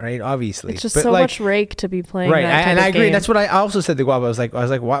bad, right? Obviously, It's just But so like, much rake to be playing. right? that And type I of agree. game. That's what I also said to Guava. I was like,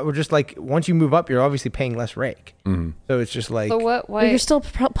 why? We're just like, once you move up, you're obviously paying less rake. Mhm. So it's just like, So what? But Why? you're still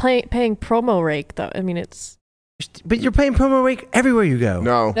paying promo rake though. I mean, it's But you're playing promo rate everywhere you go.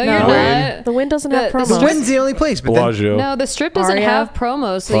 No, No, you're not. The Win doesn't have The promos. The Win's the only place. But then, Bellagio. No, the Strip doesn't Aria? have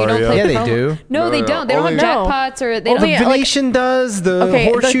promos, so you don't Aria. play Yeah, they promo. do. No, they No, don't. They don't have only- jackpots or they the don't have Venetian does. The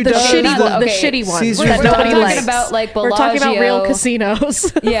Horseshoe the does. shitty Not- one, the okay. shitty one. Caesar's that We're does. nobody talking likes. about like We're talking about real Bellagio.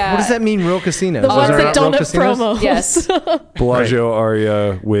 casinos. Yeah. What does that mean, real casinos? The Those ones are that not don't real have casinos? promos. Yes. Bellagio,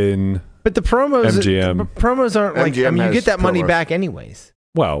 Aria, Win. But the promos, MGM. promos aren't like. MGM I mean, you has get that money promos. back anyways.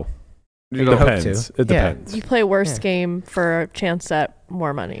 Well, You it don't hope depends. to. It Yeah. depends. You play worst Yeah. game for a chance at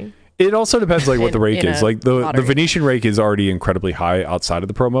more money. It also depends like what the rake in is. a Like the lottery. Venetian rake is already incredibly high outside of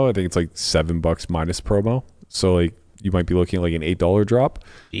the promo. I think it's like $7 minus promo. So like you might be looking at like an $8 drop.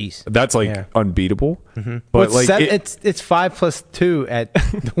 Jeez. That's like Yeah. unbeatable. But But like it's 5 plus 2 at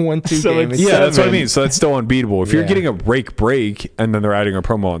the 1-2 So game. it's It's yeah, that's what I 7. mean. So that's still unbeatable. If you're Yeah. getting a rake break and then they're adding a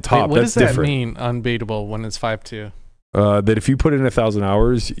promo on top, Wait, what that's does that different. mean? Unbeatable when it's 5-2. That if you put in 1,000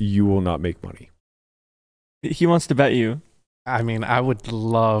 hours, you will not make money. He wants to bet you. I mean, I would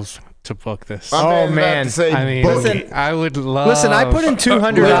love to book this. My Oh, man's about man. to say, I mean, book Listen, it. I would love. Listen, I put in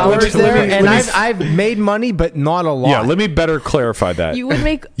 $200 there, and I've made money, but not a lot. Yeah, let me better clarify that. You would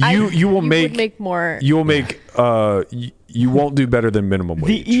make. You will would make make more. you will make you won't do better than minimum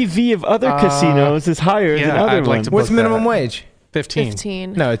wage. The EV of other casinos is higher than yeah, other I'd like ones. to What's book minimum that. wage? 15.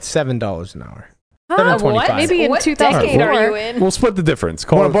 15. No, it's $7 an hour. Huh? What? $7.25. Maybe in What 2004. decade are you in? We'll split the difference. Want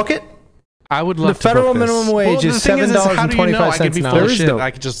Call to book it? I would The love to federal book this. minimum wage well, is the thing is, how do you know? I could $7.25 be an full hour. of shit. no-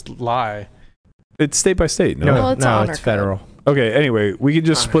 I could just lie. It's state by state. No. No, Well, it's no, honor it's code. federal. Okay. Anyway, we could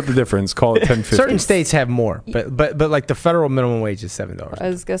just split the difference. Call it 10.50. Certain states have more, but like the federal minimum wage is $7. I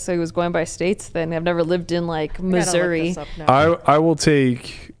was guess I was going by states then. I've never lived in like I gotta look Missouri. this up now. I will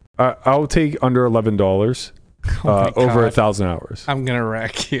take I'll take under $11 my over God. 1,000 hours. I'm gonna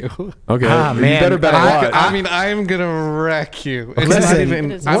wreck you. Okay. Ah, you man. better bet a lot. I mean, I'm gonna wreck you. It's Listen, not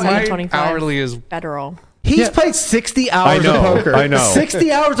even. It is My 7.25. hourly is. Federal. He's played 60 hours know, of poker. I know.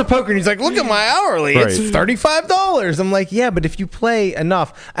 60 hours of poker, and he's like, "Look at my hourly. It's Right. $35." I'm like, "Yeah, but if you play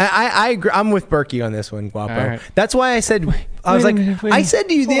enough, I agree. I'm with Berkey on this one, Guapo. All right. That's why I said, I was wait a like, minute, wait a I minute. said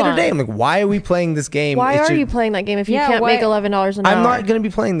to you the Hold other day, on. I'm like, why are we playing this game? Why It are should- you playing that game if you Yeah, can't why- make $11 an hour? I'm not going to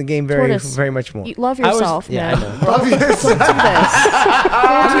be playing the game Tortoise, very much more. You love I was- yourself, yeah, man. I know. Love yourself.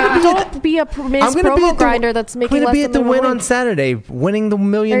 Don't be a Ms. I'm gonna be promo at the- grinder that's I'm making going to less be than at the minimum win on wage. Saturday, winning the $1 There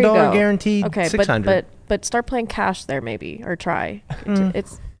million you go. guaranteed Okay, 600. but start playing cash there maybe or try.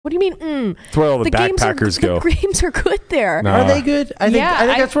 It's what do you mean? That's where all the games are backpackers go. The games are good there. No. Are they good? I think Yeah, I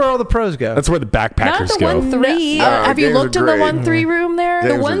think I- that's where all the pros go. That's where the Not backpackers the go. 1-3. Have you games are looked in the great. 1-3 room there?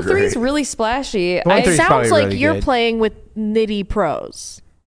 Games The are 1-3 is great. really splashy. The 1-3 It is sounds probably like really you're good. playing with nitty pros.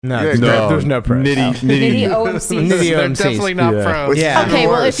 No, Yeah, there's no pros. Nitty, Nitty OMCs. Nitty They're OMCs. definitely not Yeah. pros. Yeah. Okay,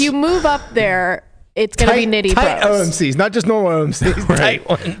 well worse. if you move up there, it's gonna be nitty tight pros. OMCs, not just normal OMCs. Tight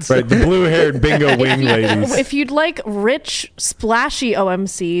ones. Right, the blue-haired bingo wing ladies. If you'd like rich, splashy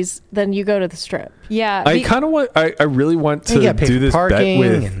OMCs, then you go to the strip. Yeah. I be- kind of want. I really want You to gotta pay do for this bet parking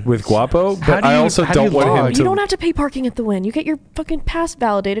with and- Guapo, How but do I you- also how do don't you want him log? to. You don't have to pay parking at the win. You get your fucking pass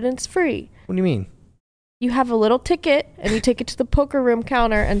validated and it's free. What do you mean? You have a little ticket and you take it to the poker room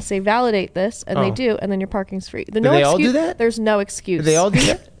counter and say validate this, and they Oh. do, and then your parking's free. Do they all do that? There's no excuse. Do they all do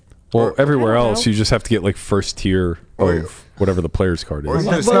that? Well, everywhere I don't else, know. you just have to get like first tier of whatever the player's card Or is. you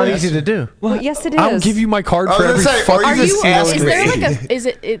But it's not easy to do. Well, yes, it is. I'll give you my card I for was every gonna say, fucking are you just casino asking Is there in- like a is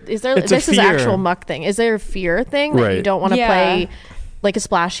there It's a this is fear. actual Muck thing? Is there a fear thing that you Right. don't want to Yeah. play like a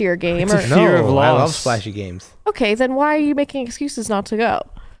splashier game? It's a Or fear of No, I love loss. splashy games. okay, then why are you making excuses not to go?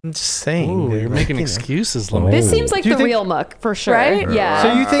 I'm just saying. Ooh, they're you're like, making you know. excuses, Oh. Lemon. This seems like Do you the think- real Muck for sure. Right? Yeah. So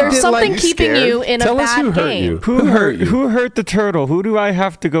you think There's that, something like, keeping scared? you in Tell a us bad who hurt game. you. Who hurt? Who hurt the turtle? Who do I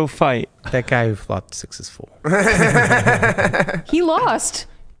have to go fight? That guy who flopped 6 is full. He lost.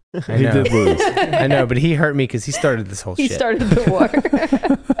 I He know. did lose. I know, but he hurt me because he started this whole He shit. started the war.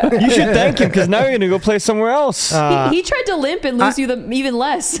 You should thank him because now you're gonna go play somewhere else. He tried to limp and lose you even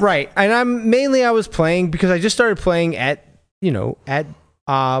less. Right, and I was playing because I just started playing at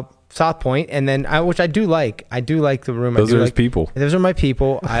South Point, and then which I do like. I do like the room. Those I do are his like, people. Those are my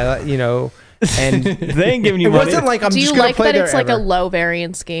people. and they ain't giving you it money. wasn't like I'm Do just you gonna like play that there it's like a ever. low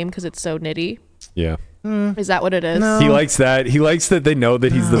variance game because it's so nitty? Yeah. Is that what it is? No. He likes that. He likes that they know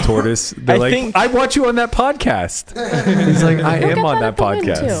that he's the tortoise. They're I like, think- I watch you on that podcast. He's like, I You'll am get on that that at the win,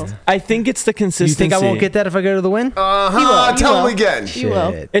 podcast. too. I think it's the You consistency. think I won't get that if I go to the win? Tell will. him again. You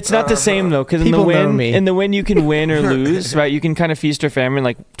will. Shit. It's not the same though, because in the People know win, me. you can win or lose, right? You can kind of feast or famine.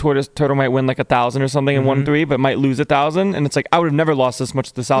 Like turtle might win like 1,000 or something in 1-3, but might lose 1,000, and it's like I would have never lost this much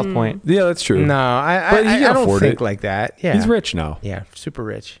at the South Point. Yeah, that's true. No, I But he can don't afford think it. like that. Yeah, He's rich now. Yeah, super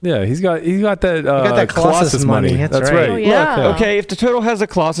rich. Yeah, he's got that. I got that Colossus money. That's right. Oh, yeah. Look, okay, if the turtle has a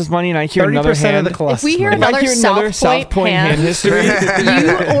Colossus money and I hear another hand, of the Colossus if we hear money. another South Point hand history,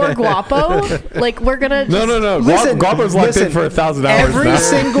 you or Guapo, like we're gonna. No. Listen, Guapo's locked in for 1,000 hours. Every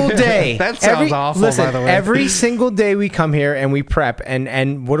single day. That sounds awful, by the way. Every single day we come here and we prep,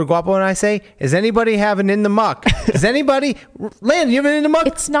 and what do Guapo and I say? Is anybody having in the muck? Is anybody Land? You have an in the muck?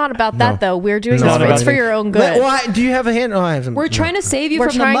 It's not about that though. We're doing It's not this. about It's for it. your own good. Why do you have a hand? Oh, I have some. We're trying to save you We're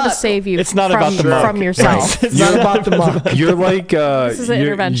from the trying muck. to save you. It's not from, about the muck. from yourself. It's not about the muck. You're like is an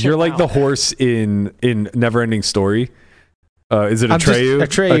intervention you're like now. the horse in Neverending Story. Is it I'm just- Atreyu?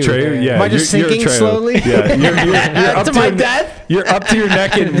 Atreyu. Yeah. Am I just you're sinking Atreyu. slowly? Yeah. You're up To my your, death? You're up to your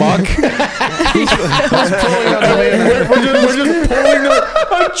neck in muck. We're just pulling the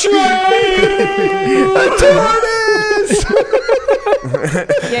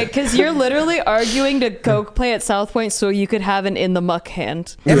Yeah, because you're literally arguing to go play at South Point so you could have an in the muck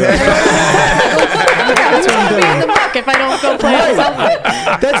hand. Who's gonna be in the muck if I don't go play at South Point?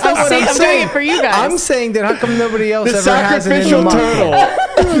 That's not what I'm I'm saying. doing it for you guys. I'm saying that how come nobody else The ever has an in the sacrificial muck? turtle.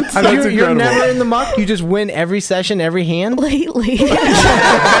 I mean, you're incredible. never in the muck. You just win every session, every hand. lately.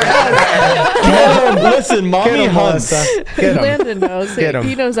 Listen, mommy hunts. Get him. Landon knows. Get 'em.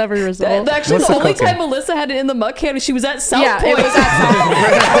 He knows every result. Actually, What's the the only cooking? time Melissa had it in the muck hand was she was at South Yeah, Point. it was at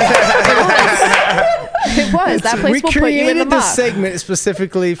It was. That place We will put you in the created this muck. segment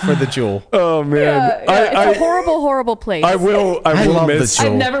specifically for the jewel. Oh man, It's a horrible place. I will love the miss.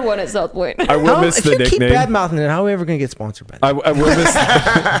 Jewel. I've never won at South Point. I will miss If the you keep nickname. bad mouthing it, how are we ever gonna get sponsored by that? I will miss.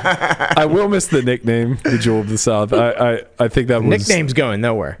 I will miss the nickname, the Jewel of the South. I think that was Nickname's going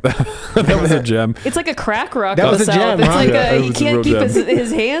nowhere. that was a gem. It's like a crack rock That of was the a South. gem, It's huh? like Yeah, he it was a can't real keep gem.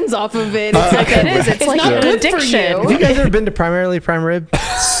 his hands off of it. It's like it is. It's like not an good addiction. for Have you. you guys ever been to Primarily Prime Rib?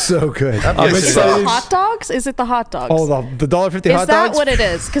 So good. I'm Is it excited. the hot dogs? Is it the hot dogs? Oh, the $1.50 is hot that dogs. what it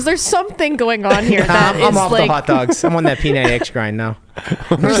is? Because there's something going on here that I'm is off like. the hot dogs. I'm on that P90 X grind now.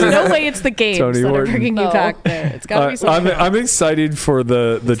 There's no way it's the games Tony that are Horton. bringing you No. back there. It's got to be something. I'm excited for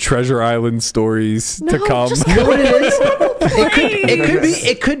the Treasure Island stories to No, come. just You know what it is? Please.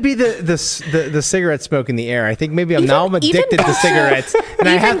 It could be the cigarette smoke in the air. I think maybe now I'm Even addicted go to to- cigarettes, and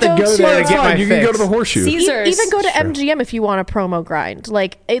I even have to go go to- there to It's get fine. my You fix. can go to the horseshoe. Caesars. Even go to MGM if you want a promo grind.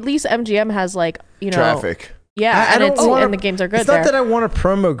 Like at least MGM has like Traffic. Yeah, I and, don't it's, want and the games are good It's not there. that I want a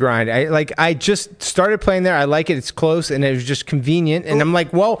promo grind. I just started playing there. I like it. It's close and it was just convenient. And I'm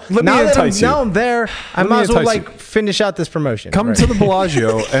like, well, Let me now that entice you. I'm there, I Let might me as well entice you. like finish out this promotion. Come Right. to the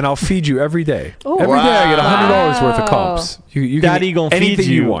Bellagio and I'll feed you every day. Ooh. Every day I get $100 worth of Wow. comps. You Daddy can gonna feed anything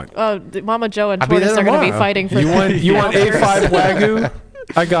you you. want. Oh, Mama Joe and I'll be Tortoise there are going to be tomorrow. fighting for You want A5 Wagyu?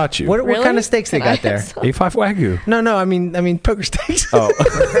 I got you. What Really? kind of steaks they Can I got there? have some? A5 Wagyu. No, I mean poker steaks. Oh,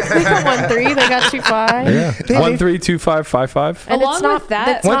 They got 1-3. They got 2-5. yeah. 1-3-2-5-5-5. And Along it's not with that,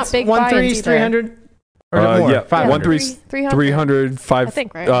 that's not big 1 buy-ins 3 either. 300 or more. Yeah, 500. 1-3 300 5. I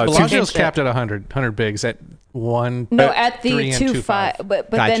think, right? Bellagio's Changed it. capped at 100 bigs at 1. No, at the 3 and 2-5, 2-5.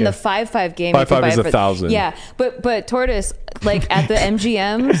 but Gotcha. then the 5-5 game. 5-5 is 1,000. Yeah, but Tortoise, like at the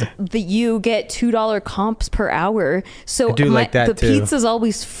MGMs, you get $2 comps per hour. So I do like that the too. pizza's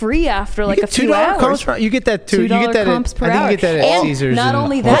always free after like You a get few $2 hours. comps per- you get that too. You $2 get that comps at, per I think hour. you get that at and Caesars. not and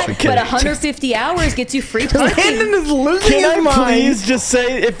only that, Washington. but 150 hours gets you free parking. Landon is losing Can his I mind. please just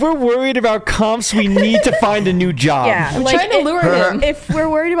say, if we're worried about comps, we need to find a new job. Yeah, I'm like, trying to lure him. If we're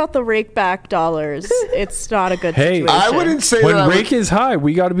worried about the rake back dollars, it's not a good Hey, situation. I wouldn't say When that. rake is high,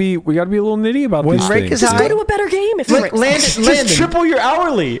 we gotta be a little nitty about When these rake things. is Just high- go to a better game if Lan- you're Landon, Just triple your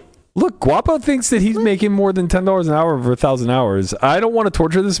hourly. Look, Guapo thinks that he's making more than $10 an hour for 1,000 hours. I don't want to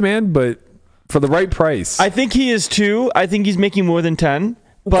torture this man, but for the right price. I think he is too. I think he's making more than 10.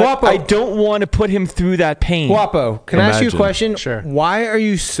 But Guapo. I don't want to put him through that pain. Guapo, can I ask you a Imagine. question? Sure. Why are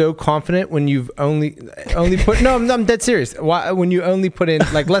you so confident when you've only put? No, I'm dead serious. Why when you only put in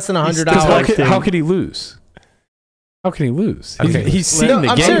like less than 100 'Cause hours? how could he lose? How can he lose? Okay. He's seen No, the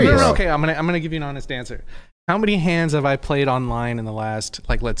I'm game. serious. bro. Okay, I'm gonna give you an honest answer. How many hands have I played online in the last,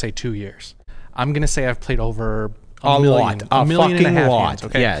 like, let's say 2 years? I'm gonna say I've played over A million, lot, a million and a fucking half lot. hands,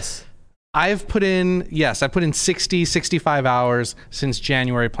 okay? Yes. I've put in 60, 65 hours since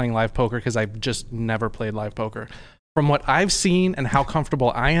January playing live poker because I've just never played live poker. From what I've seen and how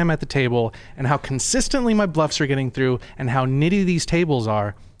comfortable I am at the table and how consistently my bluffs are getting through and how nitty these tables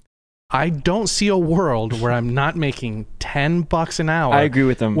are, I don't see a world where I'm not making $10 an hour. I agree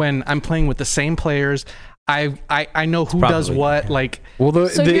with him. When I'm playing with the same players. I know who does probably, what. yeah. Like, Well, the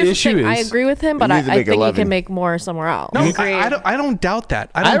So here's issue the thing. is I agree with him, but You I need to think make you 11. can make more somewhere else. no, I don't doubt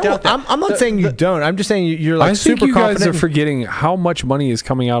that. I don't doubt that. I'm not saying you don't. I'm just saying you're like I think super you guys confident. are forgetting how much money is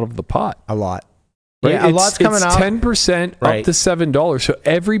coming out of the pot. A lot. Right? Yeah, a lot's coming it's out. 10% Right. up to $7. So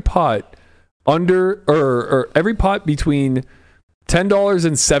every pot under or every pot between $10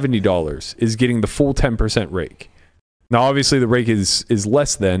 and $70 is getting the full 10% rake. Now, obviously, the rake is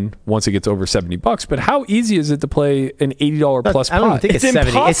less than once it gets over $70. But how easy is it to play an $80 plus pot? I don't think it's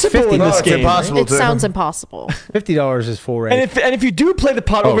 70. It's 50 in this game. It sounds impossible. $50 is full rake. And if you do play the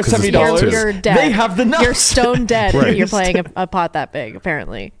pot over $70, you're dead. they have the nuts. You're stone dead if you're playing a pot that big,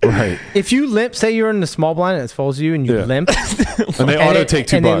 apparently. Right. If you limp, say you're in the small blind and it folds you and you limp. And they auto take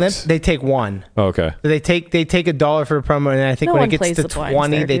 $2. They take one. Oh, okay. They take $1 for a promo, and I think when it gets to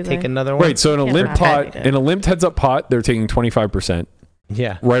 20, they take another one. Right. So in a limp heads-up pot, they're taking 25%.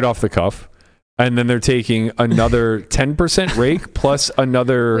 Yeah. Right off the cuff. And then they're taking another 10% rake plus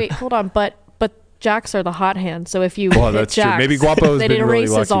another. Wait, hold on. But jacks are the hot hand. So if you well, hit that's jacks, true. Maybe Guapo's then been it really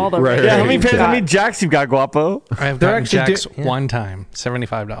erases lucky. all the Right, Yeah, how many jacks you got, Guapo? I've gotten jacks one time,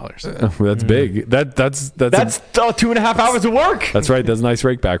 $75. That's big. That's 2.5 hours of work. That's right. That's a nice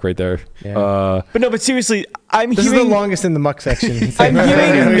rake back right there. Yeah. But seriously, This is the longest in the Muck section. I'm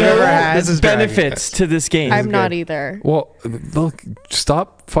hearing no benefits to this game. I'm not either. Well, look,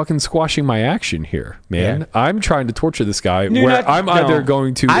 stop fucking squashing my action here, man. Yeah. I'm trying to torture this guy I'm either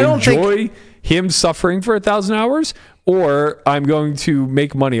going to enjoy him suffering for 1,000 hours or I'm going to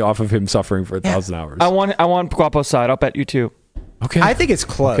make money off of him suffering for 1,000 hours. I want Guapo's side. I'll bet you too. Okay. I think it's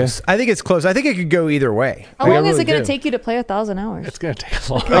close. Okay. I think it could go either way. How long is it going to take you to play 1,000 hours? It's going to take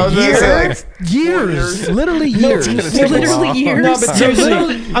a long years. Literally years. Literally years. No, but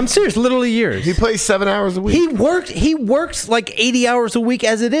seriously, I'm serious. Literally years. He plays 7 hours a week. He works like 80 hours a week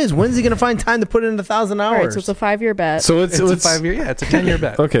as it is. When's he going to find time to put in 1,000 hours? All right, so it's a 5-year bet. So it's a 5-year. Yeah, it's a 10-year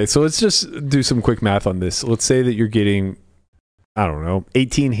bet. Okay, so let's just do some quick math on this. Let's say that you're getting, I don't know,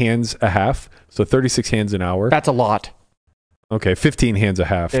 18 hands a half, so 36 hands an hour. That's a lot. Okay, 15 hands a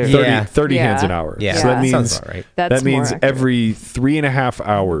half, 30 hands an hour. Yeah, so that means sounds about right. that means every 3.5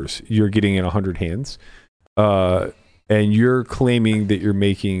 hours you're getting in 100 hands, and you're claiming that you're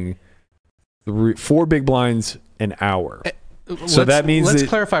making 4 big blinds an hour. So that means let's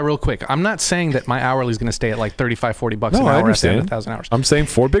clarify real quick. I'm not saying that my hourly is going to stay at like $35-40 an hour at 1,000 hours. I'm saying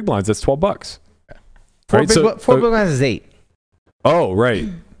 4 big blinds. That's $12. Four big blinds is 8. Oh, right.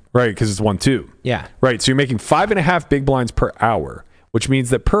 Right, because it's 1-2. Yeah. Right, so you're making 5.5 big blinds per hour, which means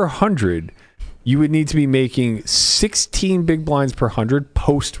that per 100, you would need to be making 16 big blinds per 100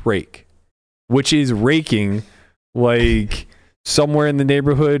 post-rake, which is raking like somewhere in the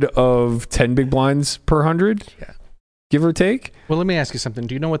neighborhood of 10 big blinds per 100, give or take. Well, let me ask you something.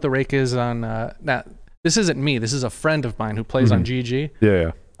 Do you know what the rake is on... now, this isn't me. This is a friend of mine who plays on GG.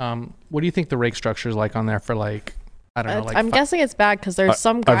 Yeah. What do you think the rake structure is like on there for like... I don't know. Like I'm guessing it's bad because there's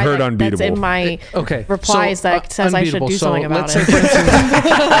some guy that's in my replies that says I should do something about it.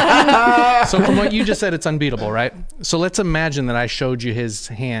 So from what you just said, it's unbeatable, right? So let's imagine that I showed you his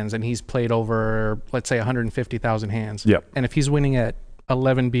hands and he's played over, let's say, 150,000 hands. Yep. And if he's winning at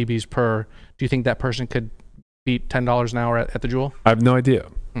 11 BBs per, do you think that person could beat $10 an hour at the Jewel? I have no idea.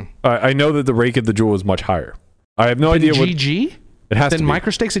 I know that the rake at the Jewel is much higher. I have no idea what... GG? It has to be.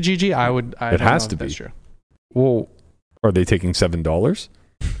 Microstakes at GG? It has to be. That's true. Well... Are they taking $7?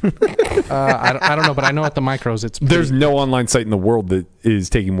 I don't know, but I know at the micros it's... There's no online site in the world that is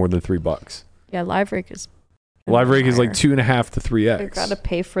taking more than $3. Yeah, Live Rake is... Live Rake is like 2.5 to 3x. You got to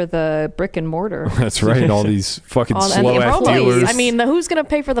pay for the brick and mortar. That's right. All these fucking slow-ass dealers. I mean, who's going to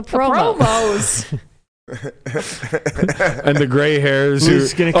pay for the promos? And the gray hairs.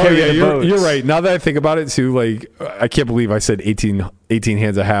 Who's going to carry the boats? You're right. Now that I think about it, too, like, I can't believe I said 18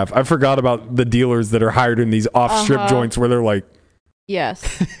 hands a half. I forgot about the dealers that are hired in these off-strip joints where they're like...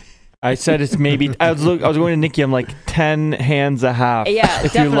 Yes. I said it's maybe... I was going to Nikki. I'm like 10 hands a half. Yeah,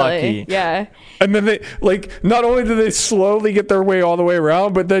 if definitely. You're lucky. Yeah. And then they, like, not only do they slowly get their way all the way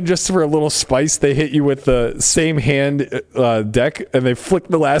around, but then just for a little spice, they hit you with the same hand deck and they flick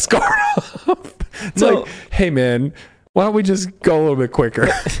the last card off. It's like, hey, man, why don't we just go a little bit quicker?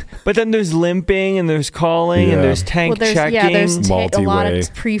 But then there's limping and there's calling and there's tank checking. Yeah, there's a lot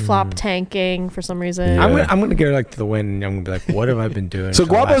of pre-flop tanking for some reason. Yeah. I'm gonna go like to the win and I'm gonna be like, what have I been doing? So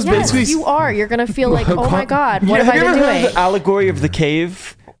Guapo's basically... you are. You're gonna feel like, oh my God, what have I been doing? Have you ever heard the allegory of the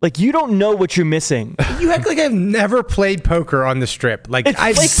cave? Like, you don't know what you're missing. You act like I've never played poker on the strip. Like,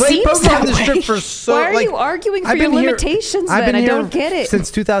 I've like, played poker on the strip for so... Why are you arguing for your limitations then? I don't get it. Since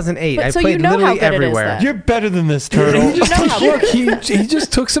 2008. But I so played you know literally how good everywhere. it is, You're better than this, Turtle. He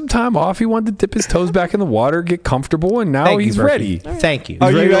just took some time off. He wanted to dip his toes back in the water, get comfortable, and now he's ready. Thank you.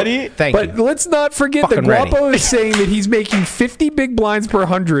 Are you ready? Thank you. But let's not forget that Guapo is saying that he's making 50 big blinds per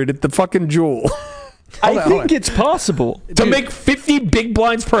 100 at the fucking Jewel. I think it's possible to make 50 big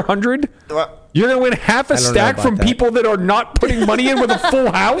blinds per 100. You're gonna win half a stack from people that are not putting money in with a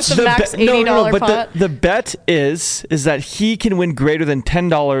full house. The max $80 pot. The bet is that he can win greater than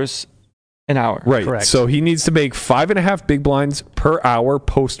 $10 an hour. Right. Correct. So he needs to make 5.5 big blinds per hour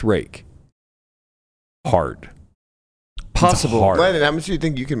post rake. Hard. Possible. Hard. Landon, how much do you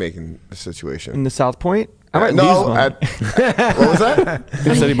think you can make in this situation? In the South Point? I might lose one. What was that?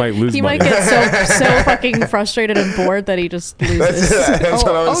 He said he might lose He money. might get so fucking frustrated and bored that he just loses. That's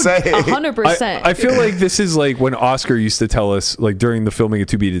what I was saying. 100%. I feel like this is like when Oscar used to tell us, like during the filming of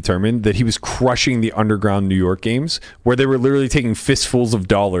To Be Determined, that he was crushing the underground New York games where they were literally taking fistfuls of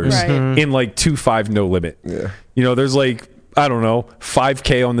dollars in like 2-5 no limit. Yeah. You know, there's like, I don't know,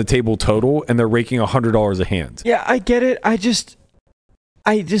 $5K on the table total, and they're raking $100 a hand. Yeah, I get it. I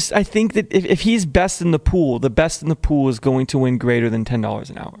think that if he's best in the pool, the best in the pool is going to win greater than $10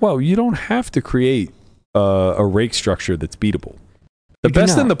 an hour. Well, you don't have to create a rake structure that's beatable. The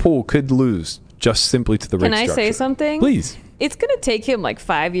best in the pool could lose just simply to the rake structure. Can I say something? Please. It's going to take him like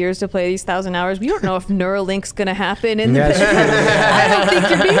 5 years to play these 1,000 hours. We don't know if Neuralink's going to happen in the I don't think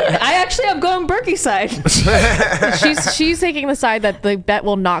you're beating. I'm going Berkey side. She's taking the side that the bet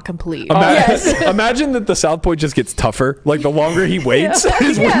will not complete. Imagine that the South Point just gets tougher. Like the longer he waits,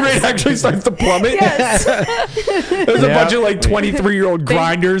 his win rate actually starts to plummet. Yes. There's a bunch of like 23-year-old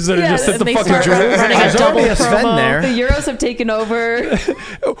grinders that are just at the fucking drill. There's already a Sven there. The Euros have taken over.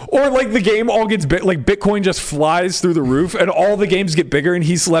 Or like the game all gets big, like Bitcoin just flies through the roof and all the games get bigger and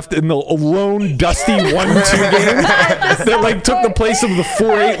he's left in the lone dusty 1-2 game that like took the place of the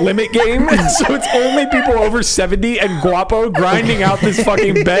 4-8 limit game. So it's only people over 70 and Guapo grinding out this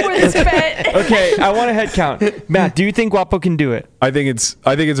fucking bet. Okay, I want a head count. Matt, do you think Guapo can do it? I think it's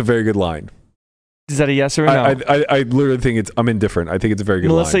a very good line. Is that a yes or a no? I literally think I'm indifferent. I think it's a very good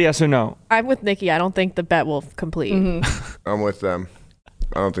Melissa, line. yes or no? I'm with Nikki. I don't think the bet will complete. I'm with them.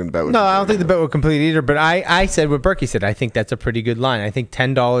 I don't think the bet would. No, I don't think the bet would complete either. But I said what Berkey said. I think that's a pretty good line. I think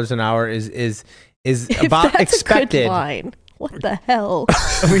 $10 an hour is about that's expected. A good line. What the hell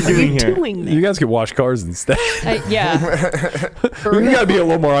are we doing here? You guys can wash cars instead. Yeah. We gotta be a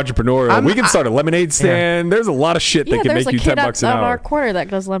little more entrepreneurial. We can start a lemonade stand. Yeah. There's a lot of shit that can make you $10 an hour. There's a kid on our corner that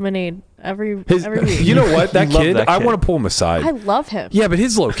does lemonade every week. You know what? That kid, I want to pull him aside. I love him. Yeah, but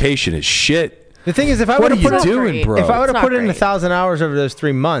his location is shit. The thing is, if I what would are have you doing, bro? If I would have put in 1,000 hours over those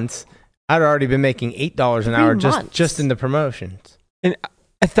 3 months, I'd already been making $8 an hour just in the promotions. And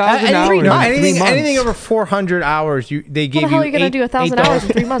 1,000 hours. No, anything over 400 hours, they gave you. How the hell are you going to do 1,000 hours in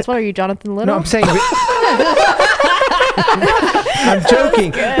 3 months? What are you, Jonathan Little? No, I'm saying. I'm joking,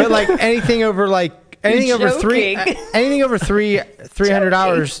 but like anything over 300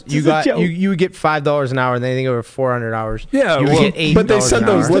 hours, you would get $5 an hour, and anything over 400 hours, yeah, you would get $8. But they set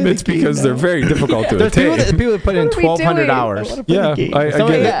those limits because they're very difficult to attain. There's people that put in 1,200 hours. Yeah, I get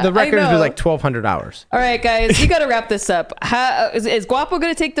it. The record is like 1,200 hours. All right, guys, you got to wrap this up. Is Guapo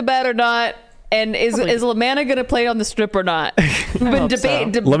going to take the bet or not? And is Lamanna going to play on the strip or not? We've been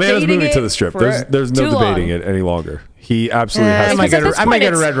debating Lamanna's moving to the strip. There's no debating it any longer. He absolutely has to. I might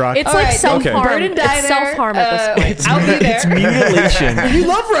go to Red Rock. It's like self-harm. It's self-harm at this point. I'll be there. It's mutilation. You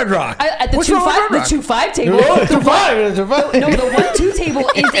love Red Rock. At the 2-5 table. The 2-5. No, the 1-2 table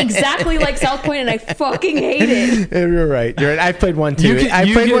is exactly like South Point, and I fucking hate it. You're right. I played 1-2. I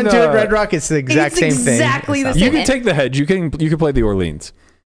played 1-2 at Red Rock. It's the exact same thing. Exactly the same. You can take the hedge. You can play the Orleans.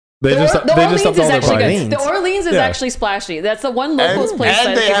 The Orleans is actually good. The Orleans is actually splashy. That's the one locals place.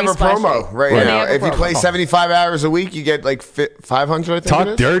 And they have a promo right now. If you play 75 hours a week, you get like 500. I think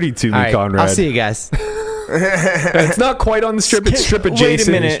Talk dirty to me, Conrad. I'll see you guys. It's not quite on the strip. It's strip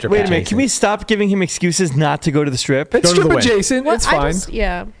adjacent. Wait a minute. Can we stop giving him excuses not to go to the strip? It's strip adjacent. It's fine.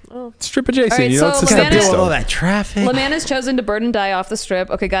 Strip adjacent. Right, you know, so it's kind of all that traffic. Lamanna's chosen to bird and die off the strip.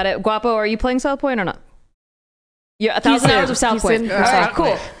 Okay, got it. Guapo, are you playing South Point or not? Yeah, 1,000 hours of South Point. All right,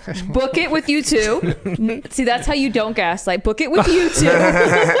 cool. Book it with you two. See, that's how you don't gaslight. Book it with you two.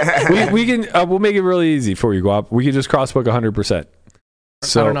 we can. We'll make it really easy for you, Guap. We can just crossbook 100%.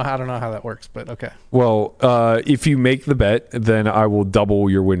 So I don't know how that works, but okay. Well, if you make the bet, then I will double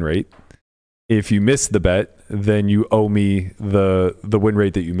your win rate. If you miss the bet, then you owe me the win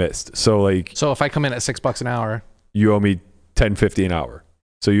rate that you missed. So if I come in at $6 an hour, you owe me $10.50 an hour.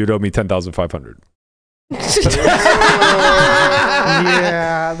 So you'd owe me $10,500. Yeah,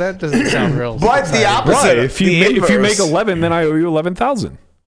 that doesn't sound real. But the opposite. If you make 11, then I owe you 11,000.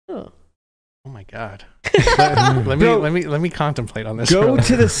 Oh my God. let me contemplate on this. Go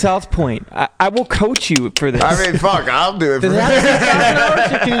to the South Point. I will coach you for this. I mean, fuck, I'll do it. Does that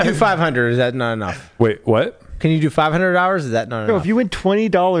 1,000 hours, or can you do 500? Is that not enough? Wait, what? Can you do 500 hours? Is that not enough? If you win $20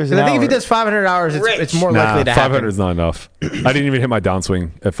 an hour. I think if he does 500 hours, it's more likely to happen. 500 is not enough. I didn't even hit my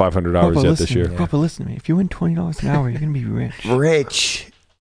downswing at 500 hours yet this year. Papa, listen to me. If you win $20 an hour, you're gonna be rich. Rich.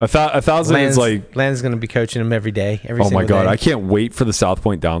 1,000 is like Land's gonna be coaching him every day. Oh my god, I can't wait for the South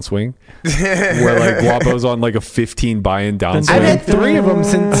Point downswing, where like Guapo's on like a 15 buy-in downswing. I've had 3 of them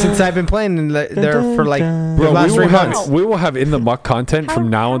since I've been playing there for like the last 3 months. We will have in the muck content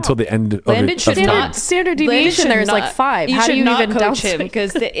from now until the end of Landon it. should not. Standard deviation there is like 5. You How should do you not even coach him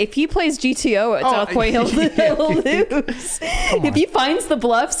because if he plays GTO at South Point, he'll lose. If he finds the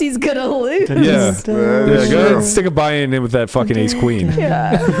bluffs, he's gonna lose. Yeah, go ahead and stick a buy-in in with that fucking ace queen.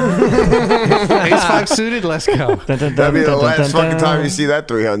 Yeah. Ace 5 suited, let's go. That'd be the last fucking time you see that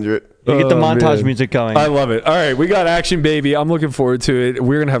 300. You get the montage music going. I love it. All right, we got action, baby. I'm looking forward to it.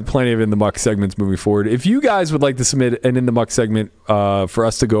 We're going to have plenty of In the Muck segments moving forward. If you guys would like to submit an In the Muck segment for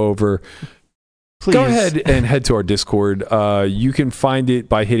us to go over, please go ahead and head to our Discord. You can find it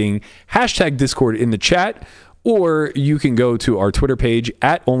by hitting #Discord in the chat, or you can go to our Twitter page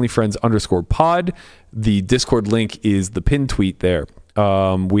at onlyfriends_pod. The Discord link is the pinned tweet there.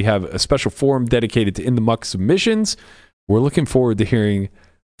 We have a special forum dedicated to In the Muck submissions. We're looking forward to hearing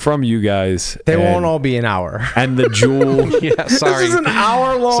from you guys. They won't all be an hour. And the jewel. Yeah, sorry. This is an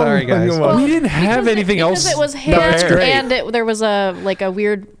hour long. Sorry, guys. Well, we didn't have anything else. Because it was hit and there was a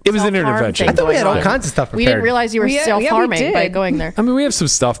weird. It was an intervention. I thought we had all kinds of stuff prepared. We didn't realize you were self-harming by going there. I mean, we have some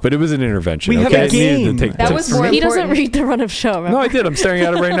stuff, but it was an intervention. We have a game. That was more He doesn't read the run of show. Remember? No, I did. I'm staring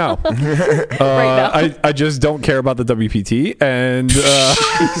at it right now. I just don't care about the WPT. And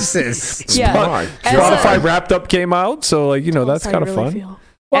Jesus. Spotify Wrapped Up came out. So, like, you know, that's kind of fun.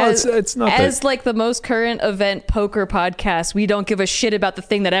 Well, it's not as like the most current event poker podcast, we don't give a shit about the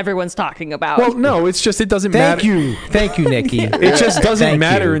thing that everyone's talking about. Well, no, it's just it doesn't matter. Thank you, Nikki. It just doesn't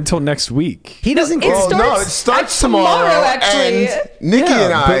matter until next week. He doesn't. It starts tomorrow. Actually, and Nikki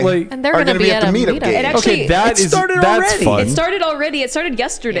and I and they're are going to be at the meetup game. And actually, that's fun. It started already. It started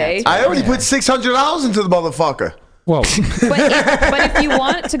yesterday. I already put $600 into the motherfucker. Whoa. But if you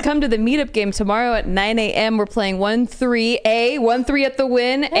want to come to the meetup game tomorrow at 9 a.m., we're playing 1-3 at the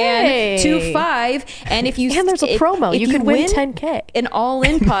win and 2-5. And there's a promo. You could win $10K. An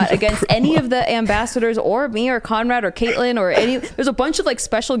all-in pot against any of the ambassadors or me or Conrad or Caitlin or any. There's a bunch of like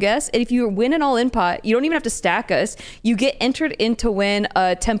special guests. And if you win an all-in pot, you don't even have to stack us. You get entered in to win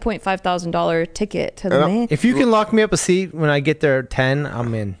a $10,500 ticket to the main. If you can lock me up a seat when I get there at 10,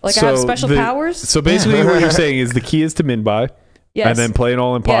 I'm in. Like I have special powers? So basically what you're saying is the key is to min buy, and then play an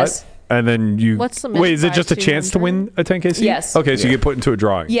all-in pot. Yes. And then you What's the wait. Is it just a chance to win a 10K seat? Yes. Okay, so you get put into a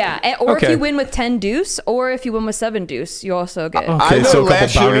drawing. Yeah, or if you win with 10 deuce, or if you win with 7 deuce, you also get. Okay, so a couple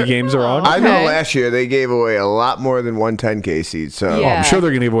bounty games are on. I know last year they gave away a lot more than one 10K seat. So I'm sure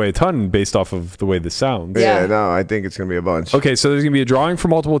they're going to give away a ton based off of the way this sounds. Yeah, no, I think it's going to be a bunch. Okay, so there's going to be a drawing for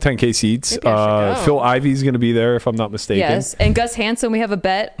multiple 10K seats. Phil Ivey's going to be there, if I'm not mistaken. Yes, and Gus Hansen, we have a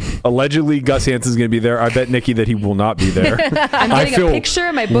bet. Allegedly, Gus Hansen's going to be there. I bet Nikki that he will not be there. I'm getting a picture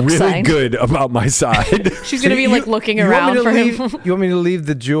of my book really signed. Good about my side. She's going to be like looking around for him. You want me to leave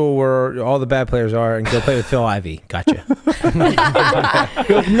the jewel where all the bad players are and go play with Phil Ivey? Gotcha. No. Wait.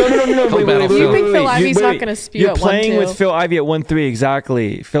 You think Phil Ivey's not going to spew You're at 1-2? playing with Phil Ivey at 1-3,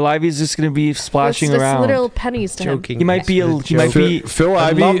 exactly. Phil Ivey's just going to be splashing it's around. Little pennies to Joking. He might be. Phil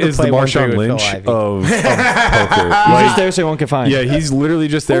Ivey is the Marshawn Lynch of poker. He's just there so he won't get fined. Yeah, he's literally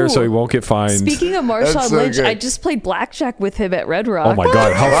just there so he won't get fined. Speaking of Marshawn Lynch, I just played blackjack with him at Red Rock. Oh my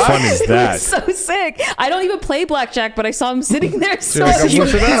god, how fun is that? It's so sick. I don't even play blackjack, but I saw him sitting there. So I don't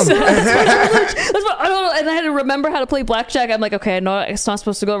know, and I had to remember how to play blackjack. I'm like, okay, no, it's not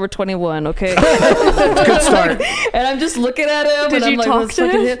supposed to go over 21. Okay, good start. And I'm just looking at him. Did and you I'm talk like, to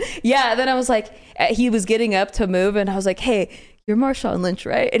him? Yeah. Then I was like, he was getting up to move, and I was like, hey, you're Marshawn Lynch,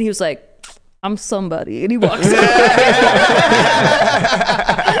 right? And he was like, I'm somebody, and he walks out.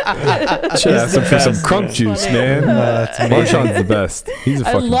 Should ask him for some crunk juice, man. Marshawn's the best. He's a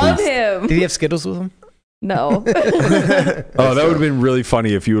fucking beast. I love him. Did he have Skittles with him? No. That would have been really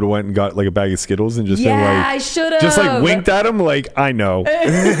funny if you would have went and got like a bag of Skittles and just been like, I should have just like winked at him, like I know.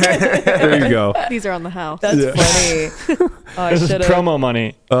 There you go. These are on the house. That's funny. I This is should have. promo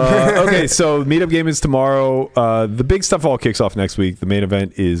money. Okay, so meetup game is tomorrow. The big stuff all kicks off next week. The main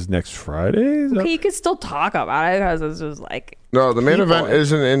event is next Friday. Okay, you can still talk about it because it's just like. No, the main event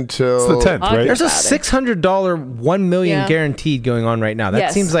isn't until It's the 10th, right? There's a $600 $1 million guaranteed going on right now.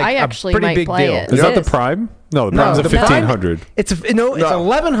 That seems like a pretty big deal. It. Is that the prime? No, the prime's at 1,500. It's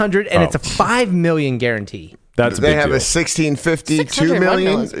 1,100 and it's a $5 million guarantee. That's a they big have deal. a 1,650 $2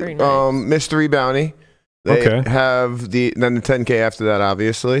 million nice. mystery bounty. They have then the 10K after that,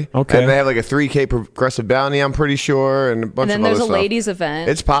 obviously. Okay. And they have like a 3K progressive bounty, I'm pretty sure, and a bunch of other stuff. And then there's a ladies event.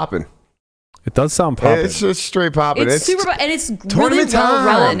 It's popping. It does sound popping. It's just straight popping. It's super, and it's really tournament well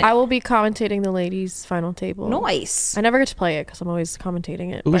run. I will be commentating the ladies' final table. Nice. I never get to play it because I'm always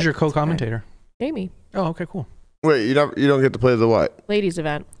commentating it. Who's your co-commentator? Okay. Amy. Oh, okay, cool. Wait, you don't get to play the what? Ladies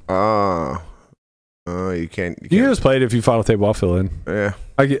event. Oh, you can't. You can just play it if you final table. I'll fill in. Yeah.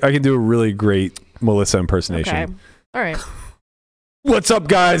 I can do a really great Melissa impersonation. Okay. All right. What's up,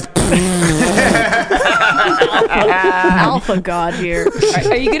 guys? Alpha God here.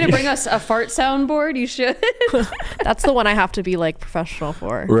 Are you going to bring us a fart soundboard? You should. That's the one I have to be like professional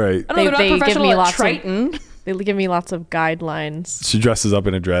for. Right. I don't know, They give me lots Triton. They give me lots of guidelines. She dresses up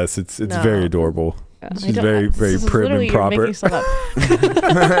in a dress. It's No. very adorable. She's very This is prim and literally proper. making stuff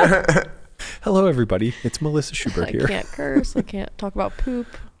up. Hello, everybody. It's Melissa Schubert I here. can't curse. I can't talk about poop.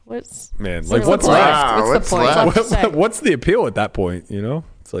 What's Man, so like what's what's left? What's the point? left? What's to say? What's the appeal at that point? You know,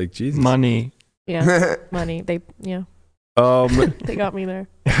 it's like Jesus. Money. Yeah, money. They they got me there.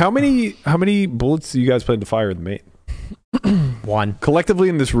 How many bullets do you guys plan to fire in the main? One. Collectively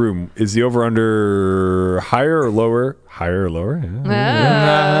in this room, is the over under higher or lower? Higher or lower?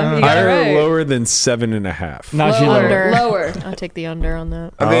 Yeah. You got it Higher right. or lower than 7.5? Not Under. Lower. I'll take the under on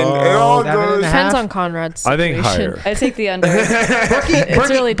that. I mean, it all that and a goes. half. Depends on Conrad's I think situation. higher. I take the under. It's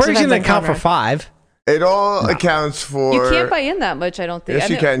really Berkey's depends gonna on count for Conrad. 5. It all accounts for. You can't buy in that much, I don't think. Yes, I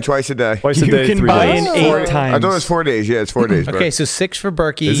you know- can twice a day. Twice a You day, can 3 buy days. in Oh. 8 I times. thought it was 4 days. Yeah, it's 4 days. Bro. Okay, so 6 for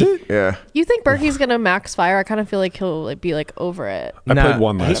Berkey. Is it? Yeah. You think Berkey's gonna max fire? I kind of feel like he'll like, be like over it I Nah. played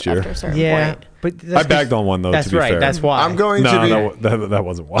one last year. after a certain Yeah, point. but I bagged on one though. That's to be right. fair. That's why. I'm going to No, be. that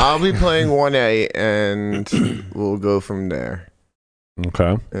wasn't why. I'll be playing 1A, and we'll go from there.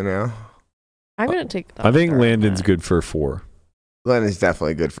 Okay. You know, I'm gonna take. the I think under on Landon's that. good for 4. Glenn is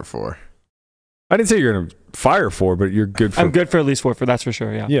definitely good for 4. I didn't say you're gonna fire 4, but you're good for. I'm good for at least 4. That's for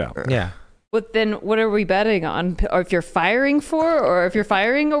sure. Yeah. Yeah. Yeah. But then what are we betting on? Or if you're firing 4, or if you're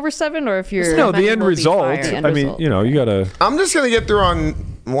firing over 7, or if you're. No, the Will end be result. fired. The end I mean, result. you know, you gotta. I'm just gonna get through on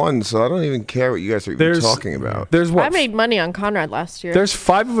 1, so I don't even care what you guys are even talking about. There's what? I made money on Conrad last year. There's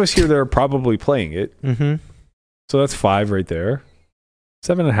 5 of us here that are probably playing it. Mm-hmm. So that's 5 right there.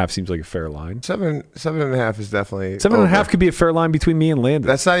 7.5 seems like a fair line. 7.5 is definitely 7.5 over. could be a fair line between me and Landon.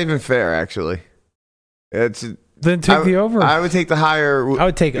 That's not even fair, actually. It's. Then take the over. I would take the higher. I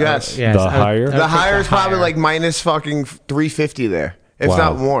would take yes. yes, The I would- higher? I would The take higher is probably higher. like minus fucking 350 there, if Wow.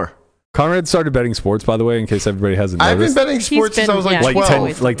 not more. Conrad started betting sports, by the way, in case everybody hasn't I've been noticed. betting sports since I was like yeah,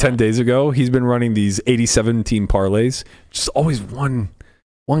 12. Like 10 days ago, he's been running these 80-17 parlays. Just always one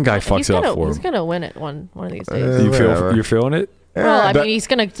guy fucks he's it gonna, up for he's him. gonna win it one of these days. whatever. You're feeling it? Well, I that- mean, he's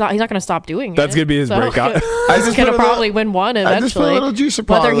not gonna stop doing it. That's gonna be his breakout. He's gonna probably win one I just put a eventually. little juice of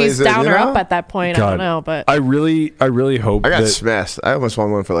Whether he's parlays in, down you or know? up at that point, I God. don't know. But I really hope I got that smashed. I almost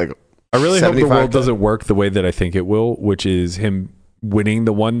won one for like. I really hope the 75 world to- doesn't work the way that I think it will, which is him winning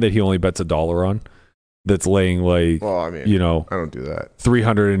the one that he only bets $1 on. That's laying like Well, I mean, you know I don't do that.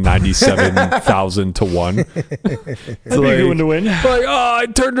 397,000 to 1. It's like, going to win. like, oh, I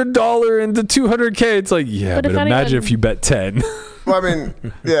turned $1 into 200K. It's like, yeah, But but if imagine anyone- if you bet 10. Well, I mean,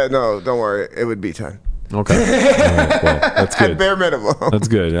 yeah, no, don't worry. It would be 10. Okay. All right, well, that's At good. bare minimum. That's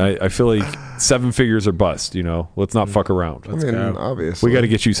good. I feel like 7 figures or bust, you know? Let's not fuck around. I mean, obviously. We got to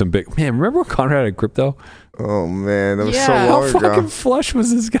get you some big. Man, remember when Conrad had crypto? Oh, man. That was Yeah. so How How long fucking ago. flush was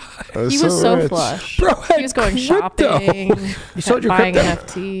this guy? he was so rich. flush. Bro, He was going crypto. shopping. You sold your buying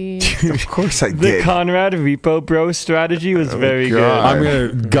crypto? NFTs. Of course I The did. Conrad repo bro strategy was very good. God. I'm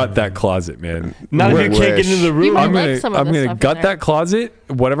going to gut that closet, man. Not if you Wish. can't get into the You room. might I'm like gonna, some of I'm this gonna stuff in gut there. that closet.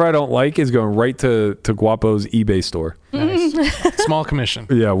 Whatever I don't like is going right to Guapo's eBay store. Small commission.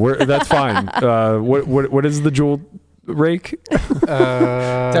 Yeah, that's fine. What is the jewel rake?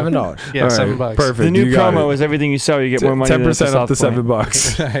 $7. Yeah, All right, $7. Perfect. The new You got promo it. is everything you sell, you get more money. 10% up to South $7.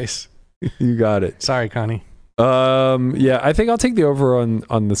 Point. Nice. You got it. Sorry, Connie. Yeah, I think I'll take the over on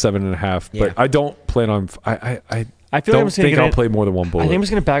the 7.5, Yeah. but I don't plan on. I I feel like I'm don't just gonna think get I'll it- play more than one I bullet. think I'm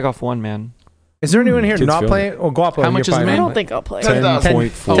just gonna bag off one, man. Is there anyone here Kids not feeling playing? Or Guapo, How you're much is the probably main? I not. don't think I'll play.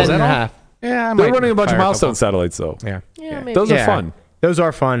 10.4. 10 and a half. Yeah, I They're might running a bunch of fire milestone couple. satellites though. Yeah. Yeah, maybe. Those are Yeah. fun. Those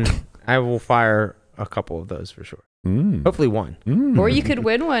are fun. I will fire a couple of those for sure. Hopefully one. Or you could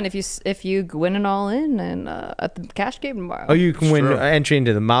win one if you win it all in and at the cash game tomorrow. Oh, you can win entry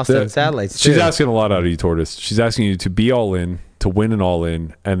into the milestone satellites. She's too. asking a lot out of you, Tortoise. She's asking you to be all in, to win an all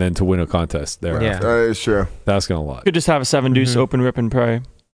in, and then to win a contest thereafter. Yeah. That is true. That's asking a lot. Could just have a 7 deuce open rip and pray.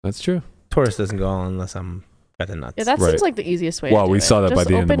 That's true. Taurus doesn't go on unless I'm got the nuts. Yeah, that Right. seems like the easiest way. Wow, to do we it. saw that by Just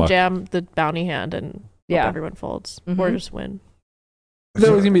the end of open Muck. jam the bounty hand and hope Yeah. everyone folds, or Mhm. just win.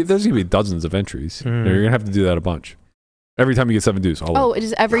 There's gonna be dozens of entries. You're gonna have to do that a bunch. Every time you get 7 dues. Oh, it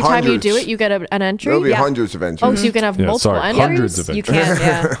is every time you do it, you get an entry? There'll be hundreds of entries. Oh, so you can have multiple entries? Hundreds of entries. You can,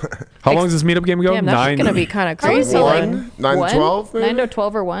 yeah. How long does this meetup game go? Damn, that's going to be kind of crazy. 9 to 12? 9 to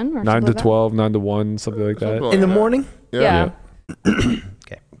 12 or 1? Or 9 to 12, 9 to 1, something like that. In the morning? Yeah.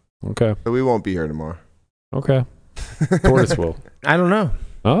 Okay. But we won't be here tomorrow. Okay. Tortoise will. I don't know.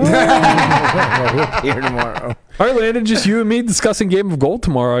 Oh. We'll be here tomorrow. All right, Landon, just you and me discussing Game of Gold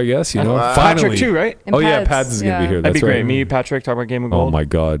tomorrow, I guess. You know, finally. Patrick too, right? And yeah, Pads is gonna be here. That'd That's be great. right. Me, Patrick, talk about Game of Gold. Oh my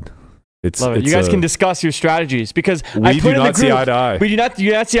God. Love it. You guys can discuss your strategies because we do not see eye to eye. We do not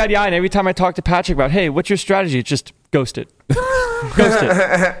see eye to eye. And every time I talk to Patrick about, hey, what's your strategy? It's just ghost it. Ghost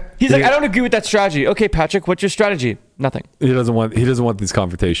it. He's like, I don't agree with that strategy. Okay, Patrick, what's your strategy? Nothing. He doesn't want these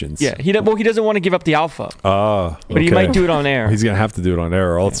confrontations. Yeah. He doesn't want to give up the alpha. But he might do it on air. He's gonna have to do it on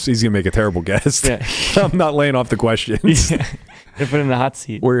air, or else he's gonna make a terrible guest. Yeah. I'm not laying off the questions. Yeah. They put him in the hot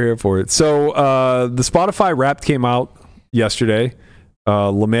seat. We're here for it. So the Spotify Wrapped came out yesterday.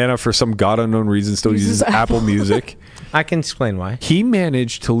 Lamanna, for some god unknown reason, still uses Apple Music. I can explain why. He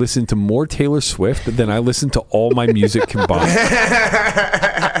managed to listen to more Taylor Swift than I listened to all my music combined.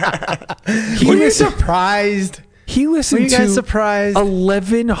 Were you surprised? He listened to surprised?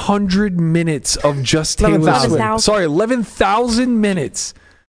 1,100 minutes of just Taylor 11,000. Swift. Sorry, 11,000 minutes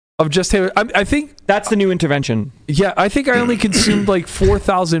of just Taylor. I think that's the new intervention. Yeah, I think I only consumed like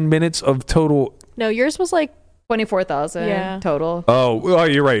 4,000 minutes of total. No, yours was like 24,000 total. Oh,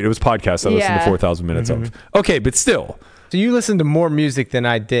 you're right. It was podcasts I listened to 4,000 minutes of. Okay, but still. So you listened to more music than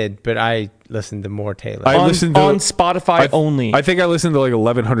I did, but I listened to more Taylor. I listened to, on Spotify only. I think I listened to like